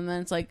line. And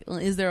then it's like,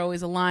 is there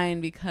always a line?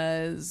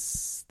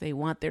 Because they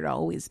want there to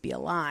always be a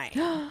line.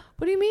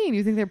 What do you mean?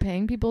 You think they're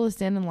paying people to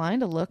stand in line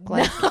to look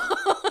like...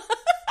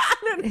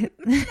 No,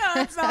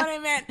 that's not what I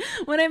meant.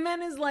 What I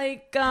meant is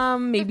like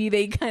maybe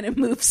they kind of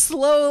move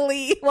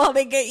slowly while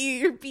they get you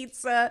your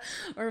pizza,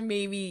 or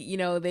maybe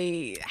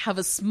they have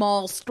a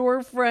small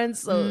storefront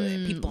so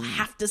people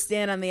have to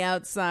stand on the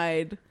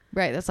outside.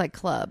 Right, that's like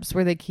clubs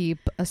where they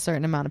keep a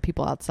certain amount of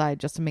people outside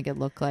just to make it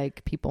look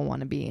like people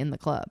want to be in the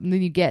club. And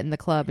then you get in the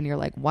club and you're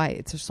like,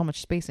 why? There's so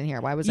much space in here.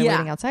 Why was I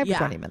waiting outside for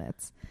 20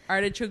 minutes?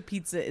 Artichoke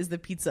pizza is the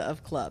pizza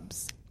of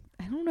clubs.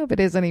 I don't know if it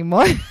is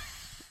anymore.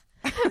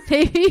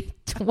 Maybe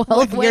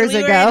 12 years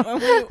ago.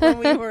 When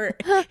we were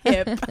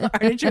hip,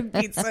 artichoke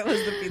pizza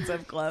was the pizza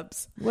of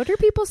clubs. What are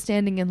people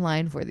standing in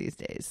line for these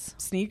days?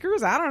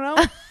 Sneakers? I don't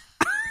know.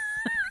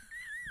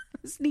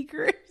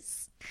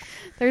 Sneakers.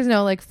 There's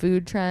no like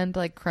food trend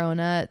like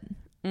cronut.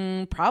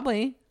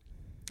 Probably.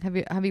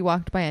 Have you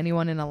walked by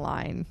anyone in a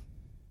line?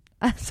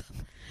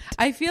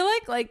 I feel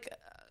like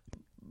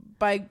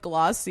by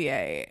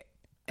Glossier,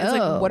 it's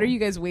like, what are you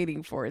guys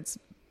waiting for? It's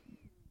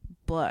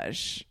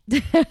blush.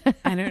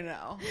 I don't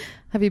know.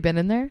 Have you been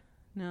in there?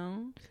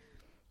 No.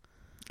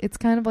 It's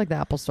kind of like the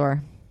Apple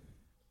store.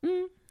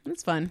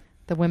 It's fun.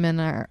 The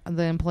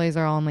employees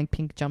are all in like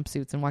pink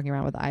jumpsuits and walking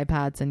around with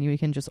iPads, and you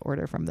can just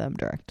order from them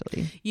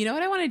directly. You know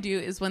what I want to do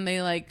is when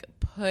they like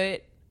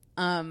put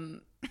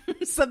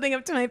something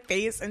up to my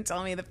face and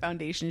tell me the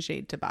foundation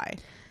shade to buy.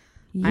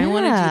 Yeah. I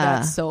want to do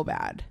that so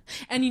bad.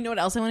 And you know what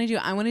else I want to do?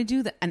 I want to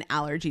do an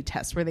allergy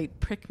test where they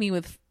prick me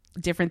with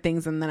different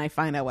things and then I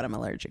find out what I'm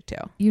allergic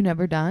to. You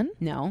never done?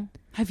 No.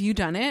 Have you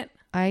done it?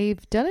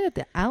 I've done it at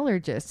the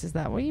allergist. Is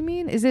that what you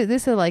mean? Is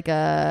this like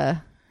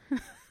a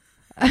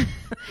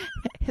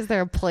is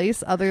there a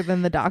place other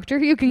than the doctor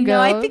you can go?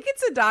 No, I think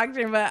it's a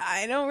doctor, but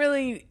I don't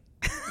really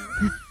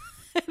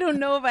I don't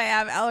know if I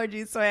have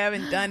allergies, so I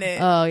haven't done it.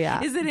 Oh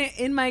yeah. Is it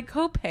in my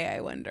copay,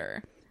 I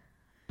wonder?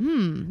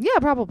 Yeah,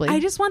 probably. I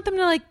just want them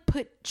to like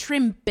put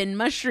shrimp and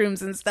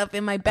mushrooms and stuff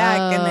in my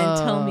bag and then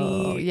tell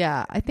me.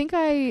 Yeah, I think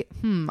I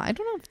don't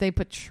know if they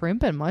put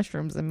shrimp and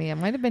mushrooms in me. It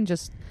might have been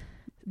just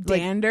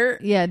dander.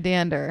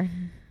 Dander.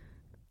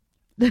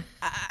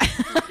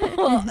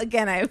 Well,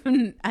 again,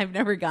 I've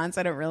never gone,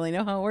 so I don't really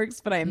know how it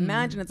works. But I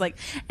imagine it's like,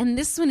 and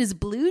this one is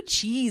blue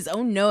cheese.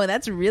 Oh no,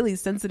 that's really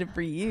sensitive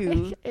for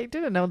you. I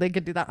didn't know they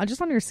could do that.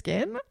 Just on your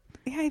skin?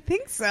 Yeah, I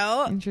think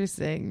so.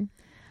 Interesting.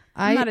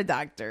 I'm not a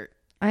doctor.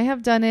 I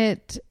have done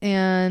it,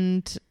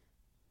 and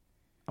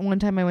one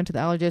time I went to the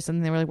allergist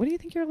and they were like, what do you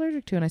think you're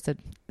allergic to? And I said,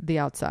 the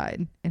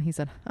outside. And he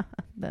said,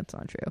 that's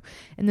not true.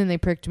 And then they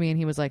pricked me and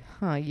he was like,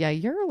 yeah,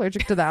 you're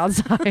allergic to the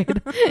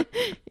outside.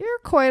 You're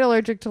quite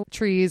allergic to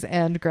trees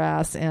and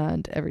grass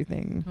and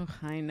everything. Oh,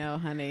 I know,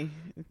 honey.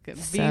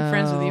 Being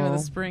friends with you in the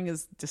spring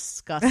is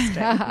disgusting.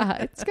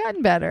 It's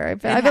gotten better.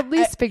 I've at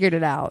least figured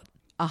it out.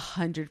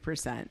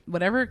 100%.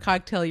 Whatever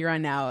cocktail you're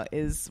on now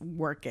is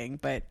working,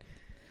 but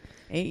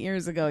 8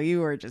 years ago, you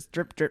were just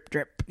drip, drip,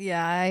 drip.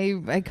 Yeah,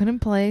 I couldn't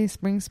play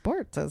spring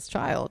sports as a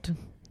child.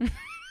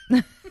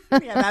 Yeah,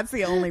 that's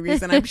the only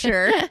reason, I'm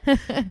sure.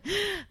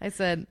 I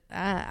said,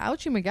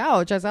 ouchie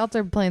McGouch. I was out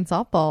there playing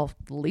softball,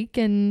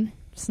 leaking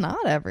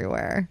snot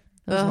everywhere.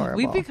 It was horrible.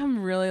 We've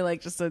become really like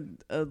just a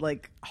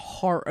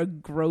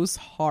gross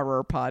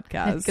horror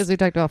podcast. Because we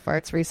talked about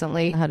farts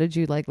recently. How did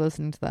you like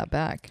listening to that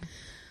back?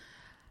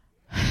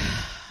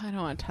 I don't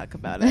want to talk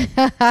about it.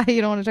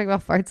 You don't want to talk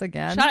about farts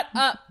again? Shut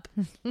up.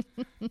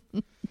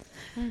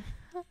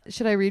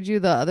 Should I read you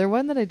the other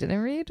one that I didn't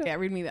read? Yeah,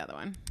 read me the other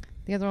one.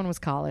 The other one was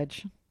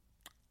college.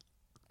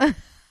 Oh,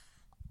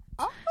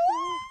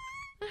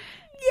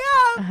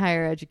 yeah.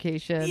 Higher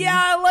education.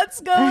 Yeah,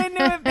 let's go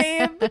into it,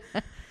 babe.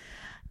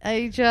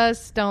 I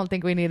just don't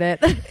think we need it.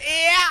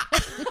 Yeah.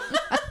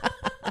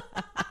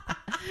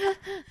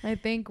 I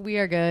think we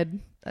are good.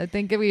 I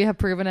think we have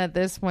proven at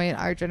this point,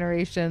 our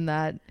generation,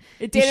 that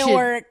it didn't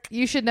work.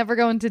 You should never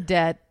go into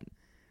debt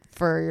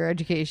for your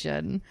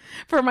education.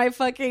 For my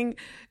fucking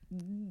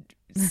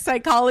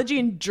psychology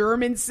and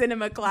German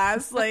cinema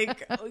class,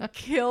 like,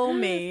 kill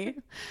me.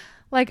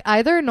 Like,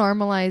 either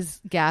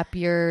normalize gap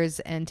years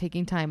and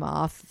taking time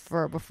off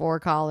for before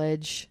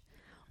college,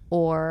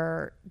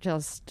 or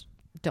just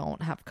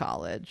don't have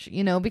college,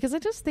 because I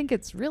just think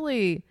it's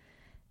really,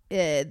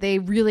 they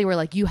really were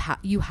like, you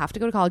have to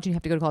go to college, and you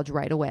have to go to college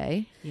right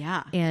away.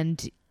 Yeah.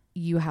 And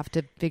you have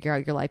to figure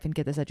out your life and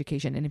get this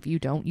education. And if you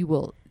don't, you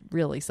will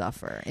really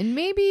suffer. And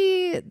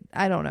maybe,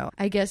 I don't know,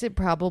 I guess it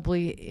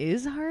probably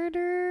is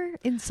harder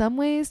in some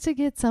ways to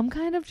get some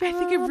kind of job. I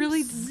think it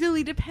really,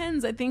 really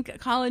depends. I think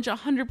college,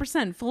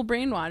 100% full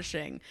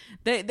brainwashing.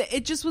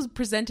 It just was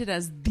presented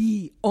as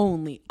the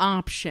only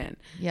option.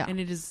 Yeah. And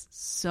it is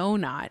so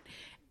not.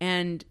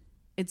 And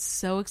it's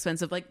so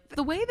expensive. Like,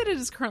 the way that it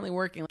is currently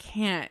working,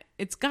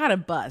 it's got to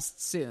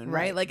bust soon,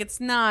 right? Like,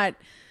 it's not...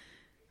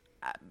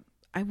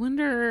 I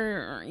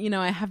wonder,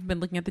 I haven't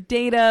been looking at the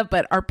data,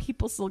 but are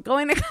people still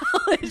going to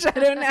college? I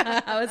don't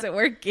know. How is it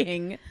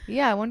working?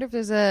 Yeah, I wonder if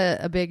there's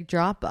a big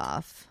drop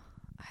off.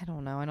 I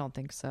don't know. I don't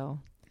think so.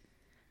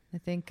 I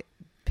think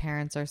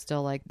parents are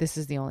still like, this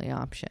is the only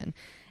option.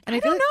 And I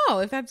don't know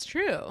if that's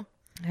true.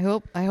 I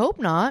hope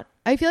not.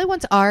 I feel like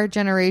once our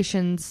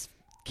generation's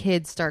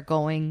kids start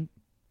going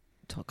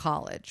to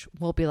college,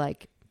 we'll be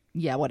like,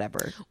 yeah,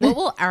 whatever. What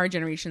will our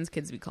generation's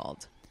kids be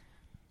called?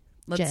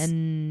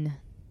 Gen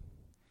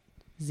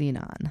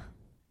Xenon.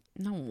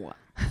 No.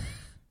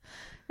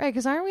 Right,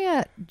 because aren't we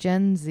at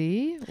Gen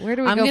Z? Where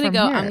do we go from here?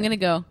 I'm going to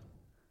go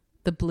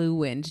the Blue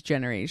Wind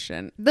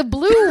generation. The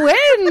Blue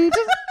Wind?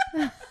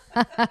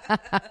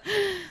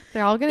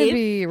 They're all going to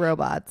be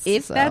robots.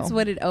 If that's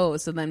what it... Oh,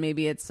 so then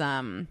maybe it's...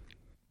 They're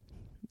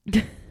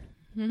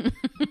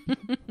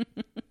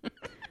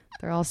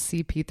all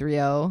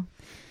C-P30.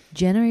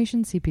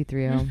 Generation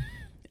C-P30.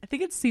 I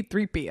think it's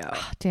C-3PO.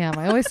 Oh, damn,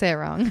 I always say it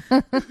wrong.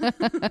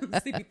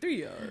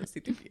 C-P30.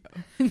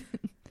 C-3PO.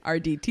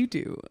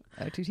 RD22.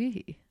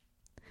 O2T.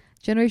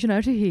 Generation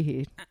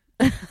O2T.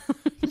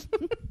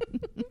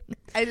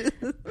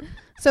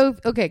 So,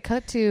 okay,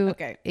 cut to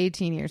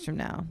 18 years from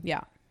now.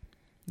 Yeah.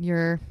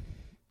 Your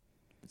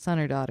son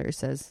or daughter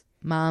says,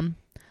 Mom,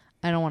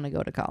 I don't want to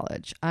go to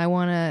college. I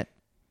want to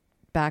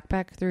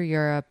backpack through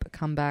Europe,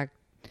 come back,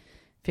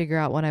 figure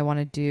out what I want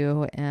to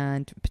do,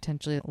 and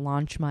potentially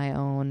launch my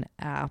own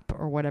app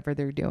or whatever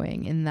they're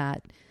doing in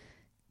that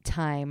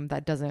time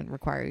that doesn't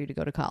require you to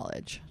go to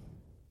college.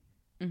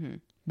 Mm-hmm.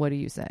 What do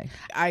you say?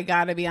 I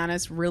gotta be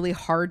honest, really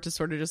hard to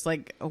sort of just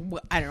like,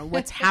 I don't know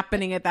what's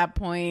happening at that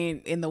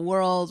point in the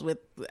world with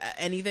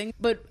anything.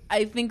 But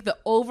I think the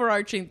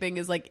overarching thing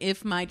is like,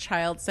 if my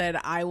child said,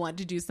 I want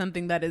to do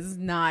something that is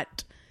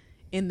not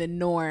in the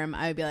norm,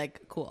 I'd be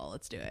like, cool,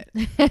 let's do it.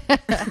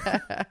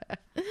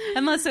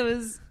 Unless it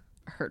was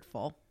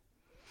hurtful.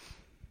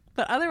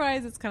 But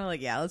otherwise, it's kind of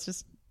like, yeah, let's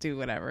just do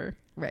whatever.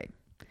 Right.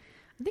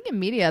 I think in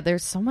media,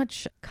 there's so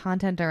much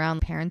content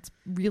around parents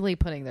really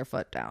putting their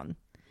foot down.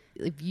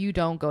 If you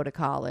don't go to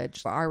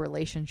college, our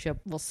relationship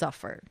will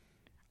suffer.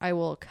 I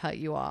will cut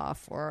you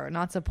off or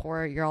not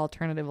support your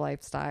alternative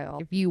lifestyle.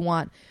 If you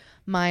want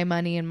my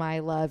money and my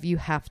love, you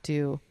have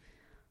to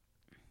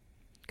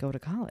go to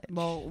college.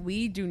 Well,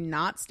 we do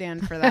not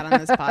stand for that on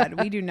this pod.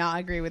 We do not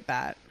agree with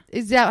that.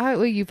 Is that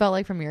how you felt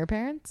like from your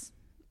parents?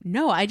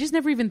 No, I just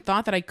never even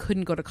thought that I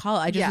couldn't go to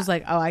college. I just was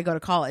like, oh, I go to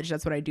college.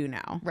 That's what I do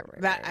now.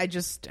 Right. I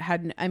just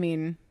hadn't, I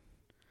mean,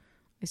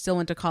 I still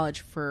went to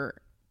college for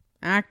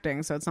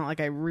acting, so it's not like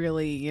I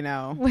really,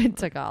 went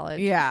to college.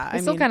 Yeah. They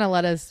still kind of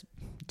let us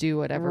do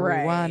whatever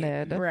we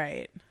wanted.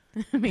 Right.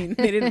 I mean,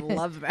 they didn't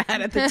love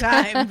that at the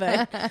time,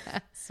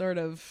 but sort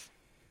of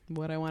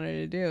what I wanted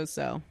to do.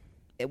 So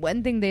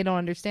one thing they don't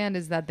understand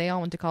is that they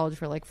all went to college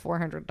for like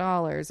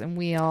 $400 and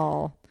we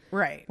all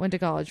went to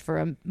college for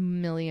 $1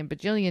 million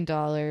bajillion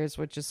dollars,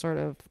 which is sort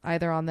of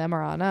either on them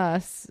or on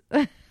us,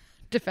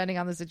 depending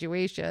on the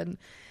situation.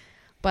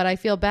 But I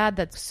feel bad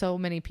that so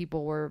many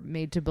people were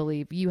made to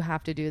believe you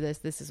have to do this.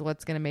 This is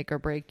what's going to make or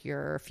break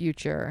your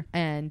future.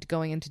 And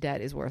going into debt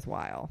is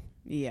worthwhile.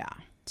 Yeah.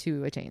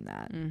 To attain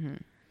that. Mm-hmm.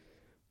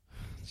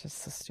 It's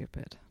just so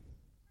stupid.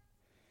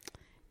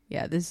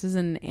 Yeah, this is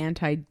an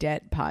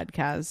anti-debt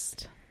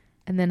podcast.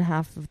 And then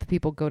half of the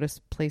people go to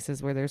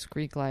places where there's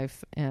Greek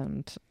life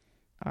and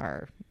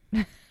are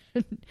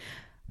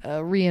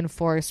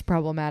reinforce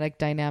problematic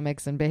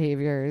dynamics and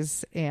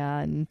behaviors.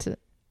 And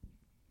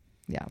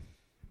yeah.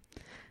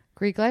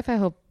 Greek life, I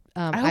hope...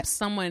 I hope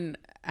someone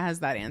has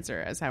that answer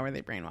as how are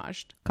they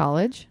brainwashed.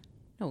 College?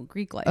 No,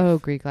 Greek life. Oh,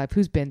 Greek life.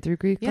 Who's been through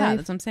Greek life? Yeah,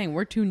 that's what I'm saying.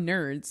 We're two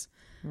nerds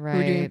who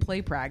are doing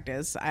play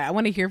practice. I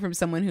want to hear from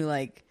someone who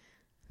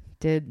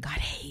got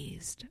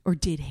hazed or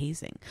did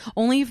hazing.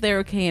 Only if they're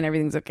okay and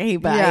everything's okay,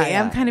 but I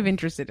am kind of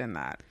interested in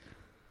that.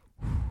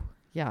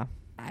 Yeah.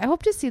 I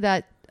hope to see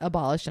that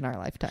abolished in our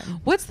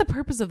lifetime. What's the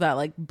purpose of that?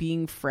 Like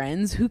being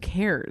friends? Who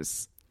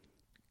cares?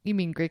 You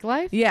mean Greek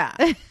life? Yeah.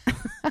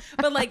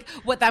 But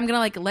what, I'm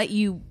going to let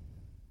you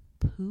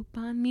poop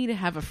on me to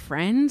have a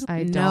friend?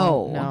 I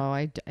don't know.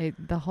 I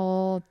the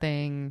whole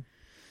thing.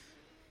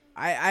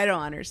 I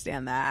don't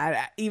understand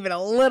that even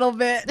a little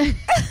bit.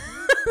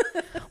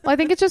 Well, I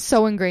think it's just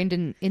so ingrained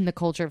in the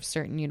culture of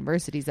certain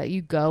universities that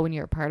you go and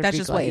you're a part of That's Greek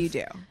just life, what you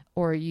do.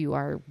 Or you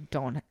are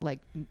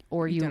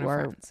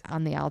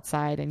on the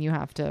outside and you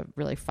have to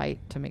really fight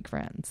to make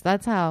friends.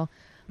 That's how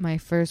my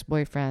first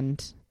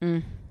boyfriend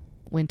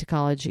went to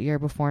college a year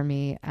before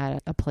me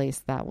at a place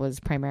that was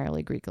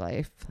primarily Greek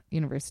life,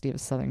 University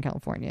of Southern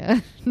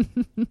California.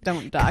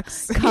 Don't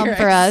dox. Come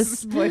for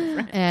us.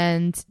 Boyfriend.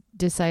 And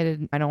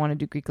decided I don't want to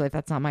do Greek life.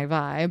 That's not my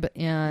vibe.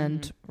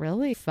 And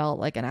really felt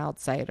like an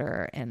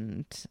outsider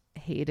and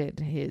hated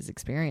his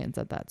experience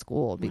at that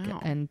school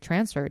and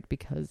transferred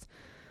because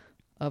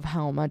of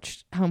how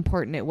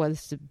important it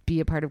was to be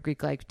a part of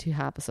Greek life, to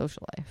have a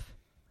social life.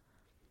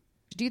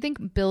 Do you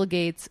think Bill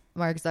Gates,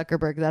 Mark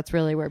Zuckerberg, that's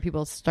really where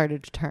people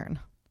started to turn?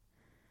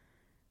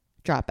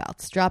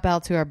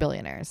 Dropouts who are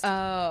billionaires.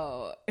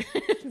 Oh,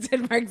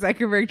 did Mark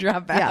Zuckerberg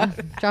drop out?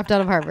 Yeah, dropped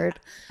out of Harvard.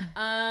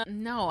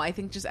 No, I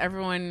think just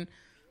everyone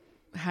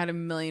had $1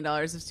 million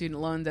of student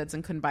loan debts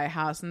and couldn't buy a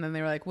house. And then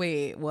they were like,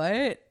 wait,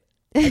 what?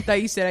 I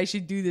thought you said I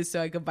should do this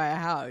so I could buy a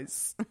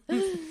house.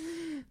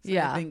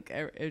 Yeah. I think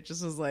it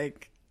just was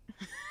like...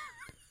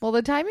 Well,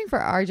 the timing for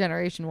our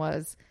generation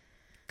was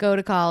go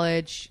to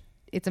college.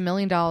 It's $1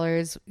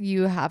 million.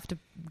 You have to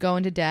go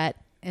into debt.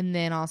 And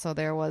then also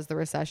there was the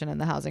recession and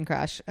the housing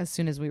crash as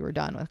soon as we were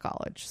done with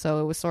college.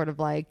 So it was sort of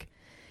like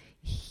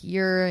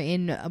you're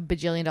in $1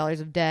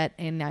 bajillion of debt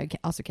and now you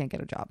also can't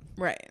get a job.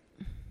 Right.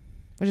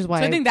 Which is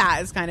why I think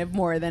that is kind of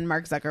more than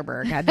Mark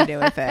Zuckerberg had to do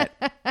with it.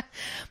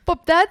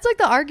 But that's like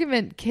the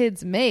argument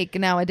kids make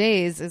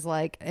nowadays is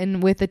like,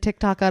 and with the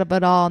TikTok of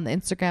it all and the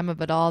Instagram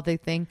of it all, they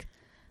think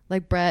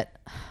like Brett,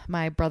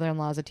 my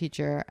brother-in-law is a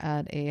teacher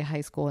at a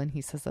high school, and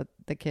he says that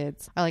the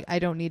kids are like, I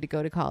don't need to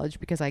go to college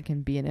because I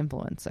can be an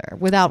influencer,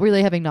 without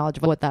really having knowledge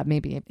of what that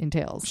maybe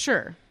entails.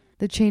 Sure.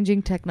 The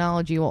changing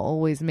technology will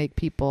always make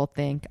people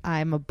think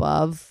I'm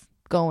above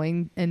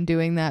going and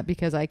doing that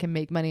because I can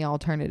make money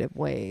alternative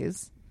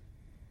ways.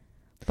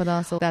 But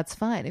also that's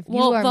fine. If you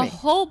are the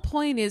whole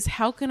point is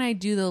how can I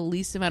do the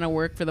least amount of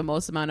work for the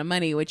most amount of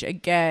money, which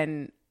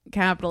again,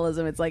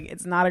 capitalism, it's like,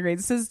 it's not a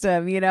great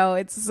system,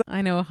 it's,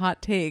 I know, a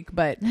hot take,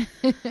 but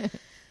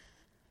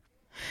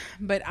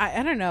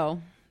I don't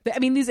know. I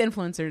mean, these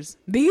influencers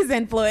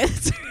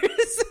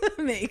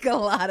make a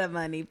lot of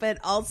money, but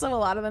also a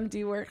lot of them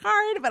do work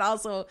hard, but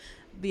also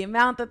the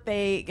amount that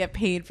they get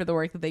paid for the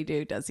work that they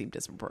do does seem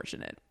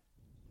disproportionate.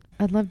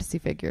 I'd love to see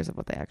figures of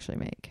what they actually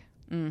make.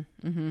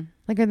 Mm-hmm.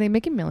 Like, are they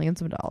making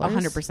millions of dollars?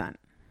 100%.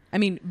 I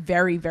mean,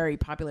 very, very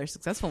popular,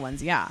 successful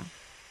ones. Yeah.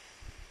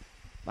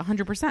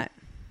 100%.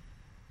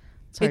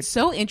 It's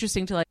so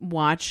interesting to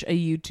watch a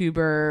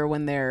YouTuber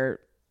when they're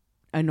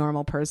a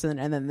normal person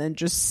and then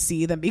just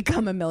see them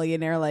become a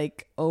millionaire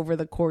over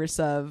the course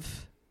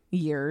of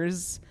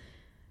years.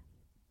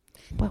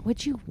 But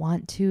would you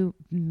want to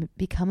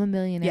become a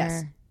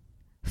millionaire?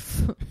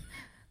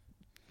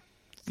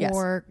 Yes.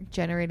 For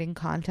generating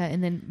content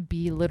and then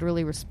be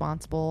literally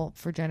responsible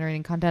for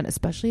generating content,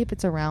 especially if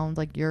it's around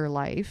your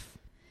life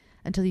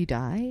until you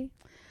die?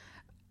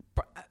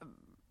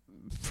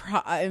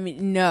 I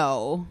mean,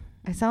 no.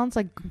 It sounds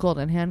like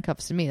golden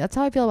handcuffs to me. That's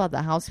how I feel about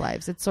the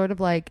housewives. It's sort of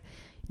like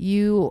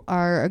you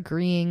are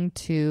agreeing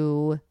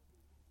to,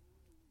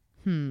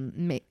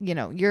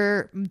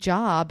 your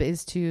job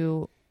is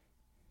to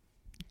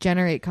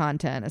generate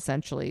content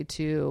essentially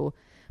to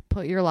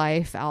put your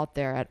life out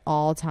there at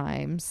all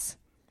times.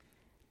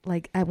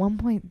 Like at one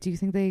point, do you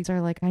think they are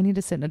like, I need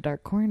to sit in a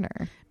dark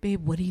corner?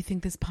 Babe, what do you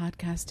think this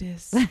podcast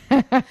is?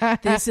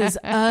 This is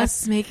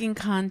us making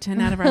content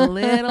out of our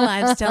little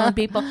lives, telling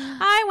people,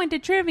 I went to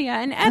trivia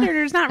and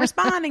editor's not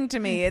responding to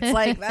me. It's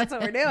like, that's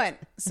what we're doing.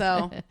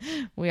 So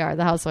we are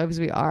the housewives.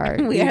 We are.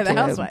 We are the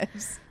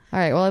housewives. All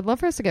right. Well, I'd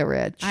love for us to get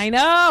rich. I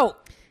know.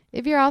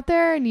 If you're out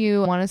there and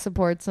you want to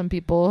support some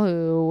people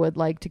who would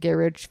like to get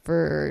rich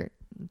for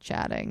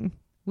chatting,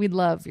 we'd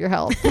love your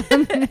help.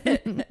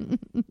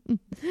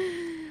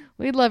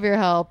 We'd love your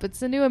help. It's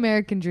the new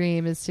American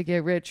dream is to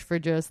get rich for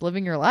just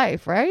living your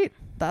life, right?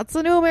 That's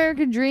the new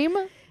American dream.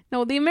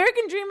 No, the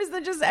American dream is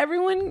that just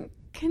everyone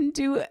can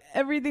do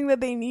everything that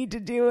they need to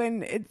do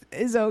and it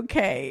is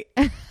okay.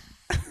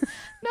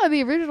 No,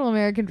 the original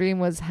American dream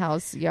was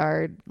house,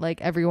 yard.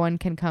 Like everyone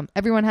can come.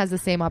 Everyone has the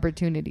same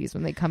opportunities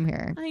when they come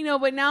here. I know,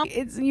 but now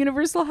it's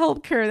universal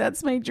health care.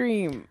 That's my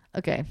dream.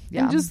 Okay.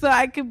 Yeah. And just that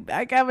I could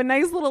have a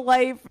nice little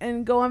life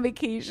and go on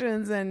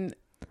vacations and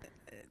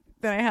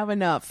that I have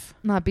enough.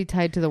 Not be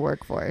tied to the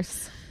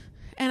workforce.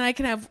 And I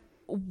can have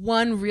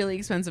one really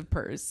expensive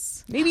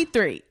purse. Maybe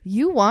 3.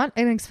 You want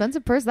an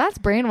expensive purse? That's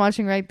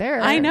brainwashing right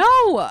there. I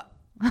know.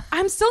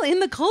 I'm still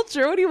in the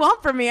culture. What do you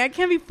want from me? I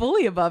can't be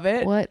fully above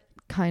it. What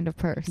kind of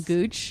purse?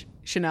 Gucci,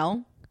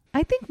 Chanel.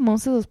 I think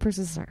most of those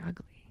purses are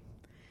ugly.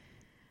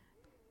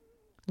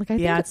 Like I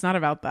think it's not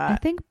about that. I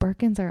think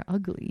Birkins are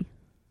ugly.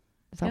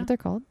 Is that what they're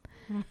called?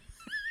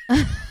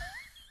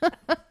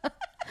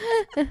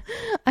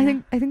 I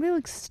think they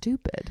look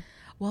stupid.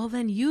 Well,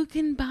 then you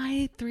can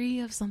buy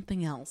 3 of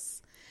something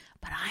else.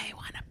 But I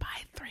want to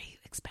buy 3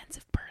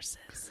 expensive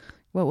purses.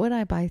 What would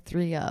I buy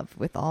 3 of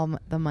with all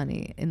the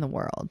money in the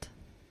world?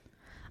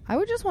 I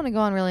would just want to go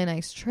on really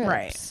nice trips.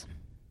 Right.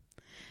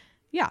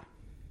 Yeah.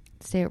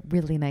 Stay at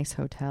really nice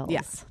hotels.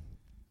 Yes.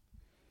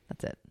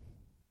 That's it.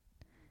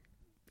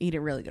 Eat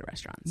at really good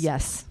restaurants.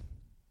 Yes.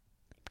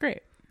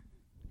 Great.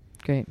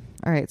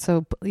 All right.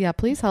 So, yeah,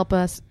 please help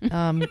us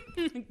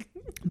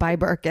buy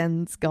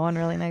Birkins, go on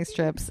really nice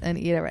trips, and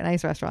eat at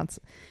nice restaurants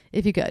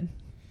if you could.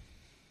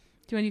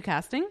 Do you want to do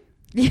casting?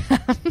 Yeah.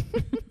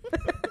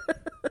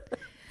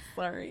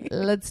 Sorry.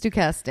 Let's do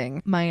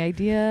casting. My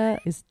idea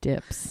is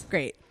dips.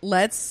 Great.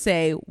 Let's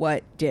say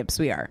what dips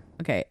we are.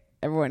 Okay.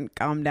 Everyone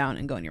calm down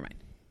and go in your mind.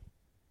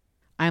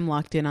 I'm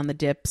locked in on the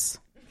dips.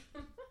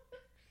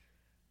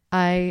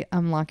 I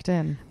am locked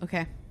in.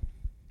 Okay.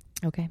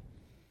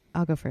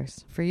 I'll go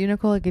first. For you,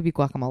 Nicole, I'll give you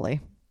guacamole.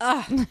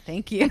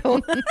 Thank you.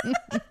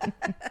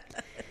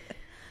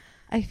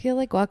 I feel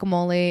like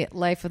guacamole,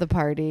 life of the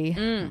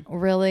party.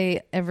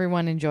 Really,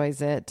 everyone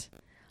enjoys it.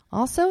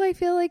 Also, I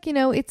feel like,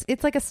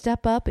 it's like a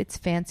step up. It's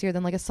fancier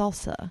than like a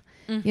salsa.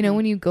 Mm-hmm.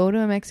 When you go to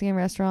a Mexican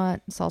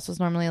restaurant, salsa's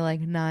normally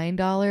like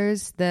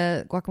 $9.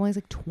 The guacamole is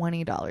like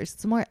 $20.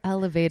 It's more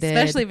elevated.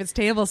 Especially if it's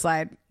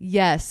tableside.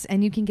 Yes.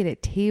 And you can get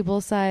it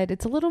tableside.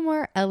 It's a little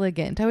more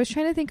elegant. I was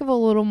trying to think of a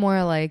little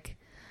more like,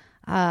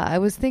 I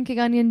was thinking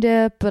onion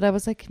dip, but I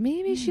was like,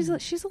 maybe she's a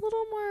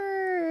little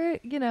more,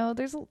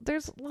 there's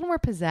a little more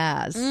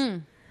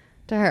pizzazz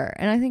to her.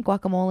 And I think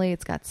guacamole,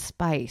 it's got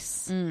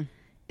spice.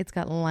 It's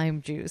got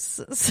lime juice,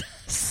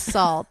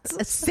 salt,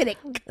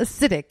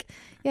 acidic.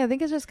 Yeah, I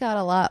think it's just got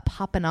a lot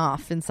popping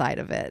off inside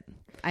of it.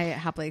 I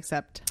happily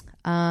accept.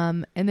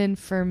 And then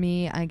for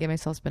me, I give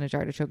myself spinach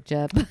artichoke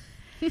dip.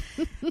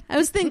 I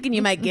was thinking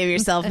you might give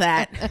yourself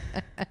that.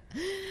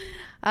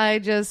 I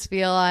just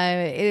feel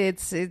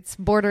it's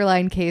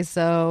borderline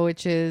queso,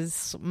 which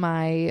is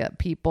my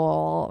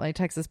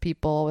Texas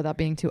people, without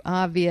being too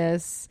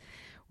obvious.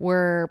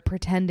 We're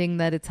pretending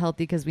that it's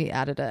healthy because we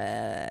added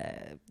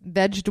a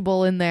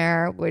vegetable in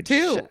there, which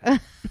yeah,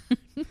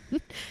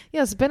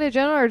 spinach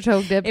and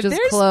artichoke dip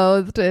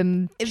clothed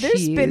in If cheese.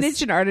 there's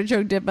spinach and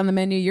artichoke dip on the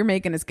menu, you're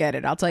making us get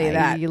it. I'll tell you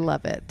that. I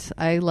love it.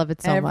 I love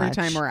it so much. Every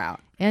time we're out.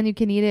 And you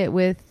can eat it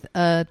with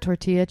a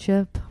tortilla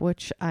chip,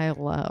 which I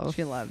love.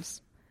 She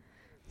loves.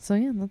 So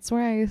yeah, that's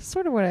where I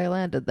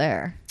landed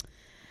there.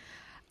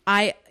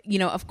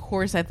 Of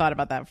course I thought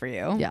about that for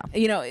you. Yeah.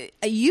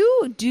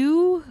 You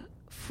do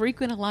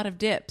frequent a lot of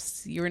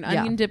dips. You're an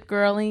onion dip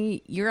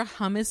girly. You're a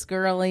hummus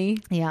girly.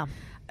 Yeah.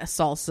 A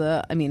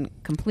salsa.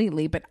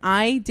 Completely. But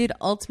I did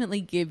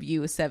ultimately give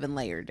you a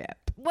 7-layer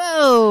dip.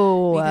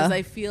 Whoa. Because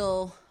I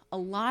feel a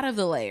lot of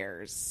the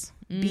layers,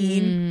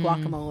 bean,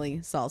 guacamole,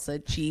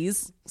 salsa,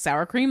 cheese,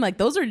 sour cream, like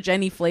those are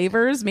Jenny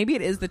flavors. Maybe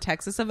it is the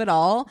Texas of it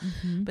all,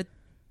 but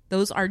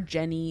those are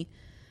Jenny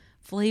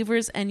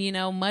flavors. And,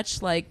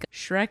 much like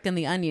Shrek and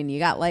the Onion, you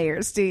got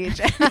layers to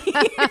each.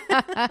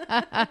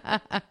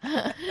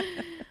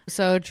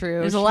 So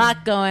true. There's a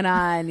lot going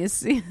on. You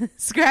see,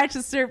 scratch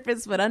the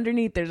surface, but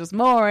underneath there's just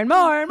more and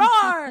more and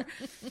more.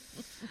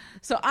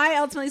 So I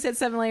ultimately said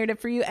 7-layer dip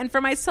for you. And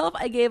for myself,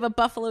 I gave a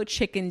buffalo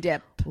chicken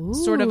dip. Ooh.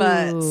 Sort of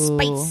a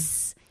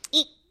spice,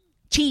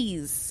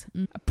 cheese,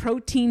 a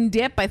protein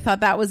dip. I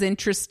thought that was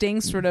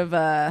interesting. Sort of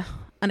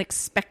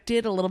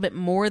unexpected, a little bit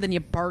more than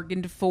you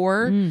bargained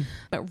for.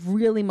 But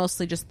really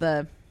mostly just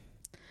the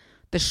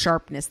the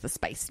sharpness, the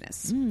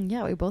spiciness.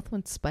 Yeah, we both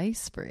went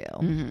spice for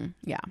you.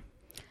 Yeah.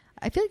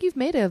 I feel like you've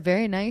made a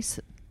very nice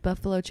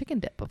buffalo chicken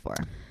dip before.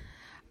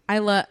 I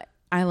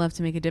love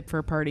to make a dip for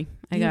a party.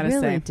 I gotta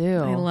really say, do.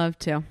 I love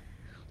to.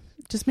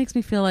 Just makes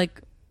me feel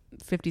like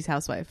 50s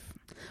housewife,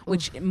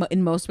 which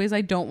in most ways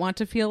I don't want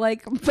to feel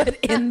like, but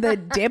in the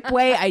dip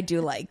way, I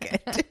do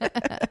like it.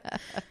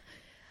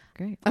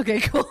 Great. Okay,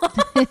 cool.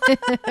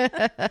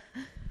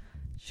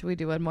 Should we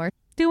do one more?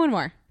 Do one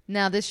more.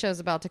 Now, this show's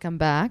about to come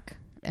back,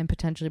 and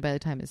potentially by the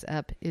time this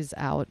ep is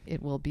out,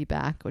 it will be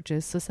back, which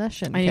is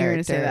Succession. I knew you were going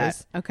to say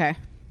that. Okay.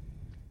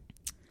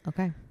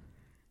 Okay.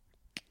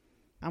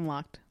 I'm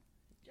locked.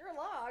 You're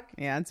locked.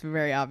 Yeah, it's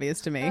very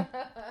obvious to me. All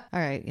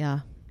right. Yeah.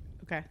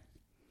 Okay.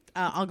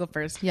 I'll go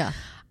first. Yeah.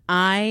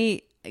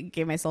 I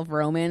gave myself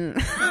Roman.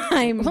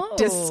 I'm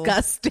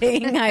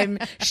disgusting. I'm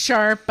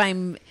sharp.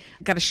 I'm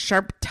got a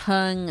sharp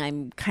tongue.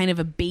 I'm kind of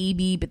a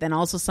baby, but then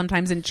also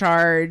sometimes in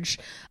charge.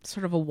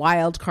 Sort of a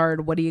wild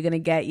card. What are you going to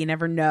get? You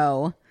never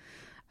know.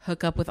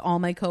 Hook up with all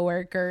my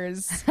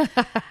coworkers.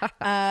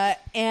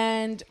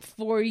 And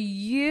for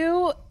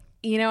you,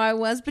 I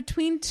was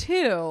between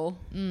two.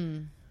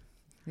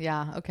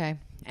 Yeah. Okay.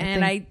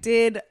 And I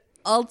did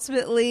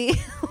ultimately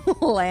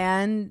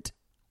land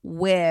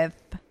with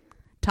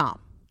Tom.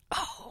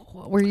 Oh,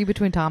 were you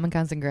between Tom and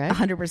Cousin Greg?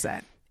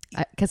 100%.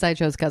 Because I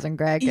chose Cousin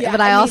Greg, Yeah,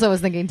 but I also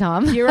was thinking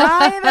Tom. You're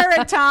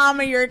either a Tom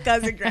or you're a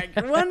Cousin Greg.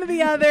 One or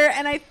the other.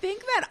 And I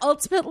think that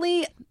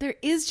ultimately there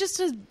is just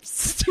a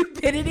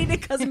stupidity to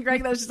Cousin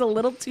Greg that was just a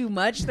little too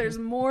much. There's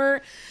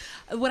more.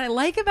 What I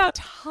like about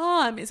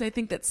Tom is I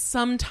think that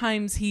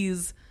sometimes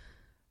he's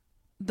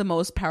the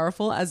most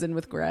powerful, as in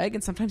with Greg,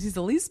 and sometimes he's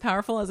the least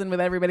powerful, as in with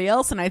everybody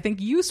else. And I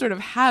think you sort of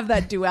have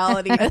that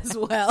duality as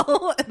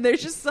well. And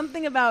there's just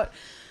something about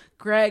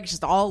Greg,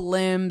 just all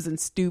limbs and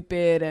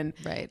stupid, and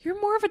you're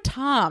more of a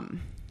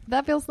Tom.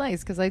 That feels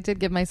nice because I did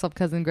give myself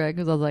Cousin Greg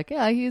because I was like,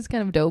 yeah, he's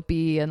kind of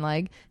dopey and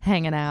like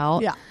hanging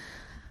out. Yeah.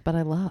 But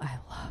I love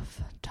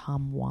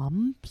Tom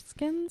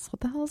Wompskins.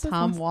 What the hell is it?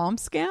 Tom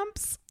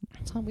Wompscamps?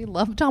 We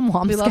love Tom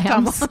Wompscamps. We love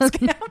Tom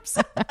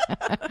Wompscamps.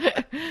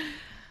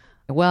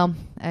 Well,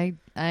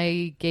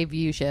 I gave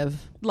you Shiv.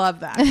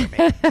 Love that for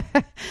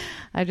me.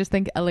 I just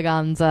think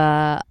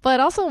eleganza, but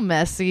also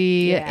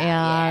messy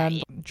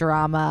and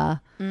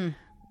drama,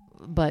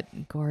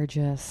 but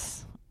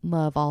gorgeous.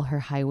 Love all her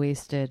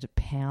high-waisted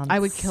pants. I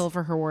would kill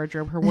for her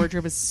wardrobe. Her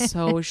wardrobe is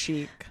so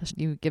chic.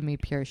 You give me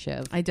pure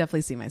Shiv. I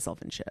definitely see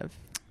myself in Shiv.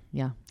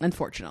 Yeah.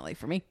 Unfortunately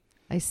for me.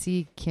 I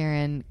see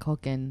Kieran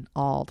Culkin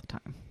all the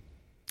time.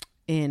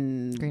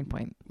 In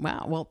Greenpoint.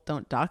 Wow. Well,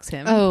 don't dox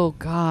him. Oh,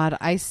 God.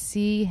 I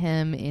see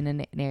him in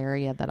an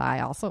area that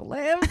I also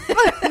live.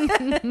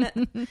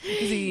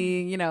 Is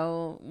he,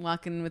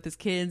 walking with his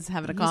kids,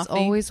 having a coffee? He's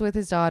always with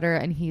his daughter,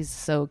 and he's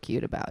so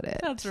cute about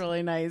it. That's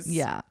really nice.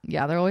 Yeah.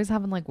 Yeah. They're always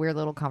having like weird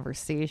little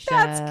conversations.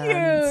 That's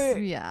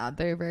cute. Yeah.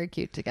 They're very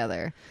cute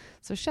together.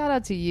 So shout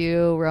out to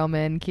you,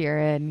 Roman,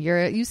 Kieran.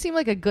 You seem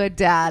like a good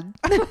dad.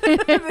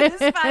 This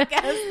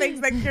podcast thinks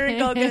that Kieran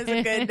Culkin is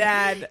a good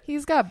dad.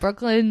 He's got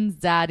Brooklyn's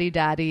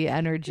daddy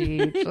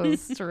energy.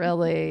 Just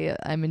really,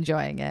 I'm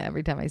enjoying it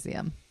every time I see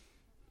him.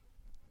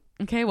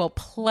 Okay, well,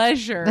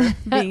 pleasure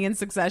being in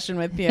Succession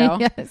with you.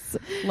 Yes.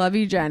 Love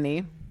you,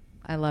 Jenny.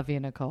 I love you,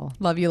 Nicole.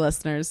 Love you,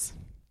 listeners.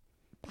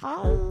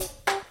 Bye.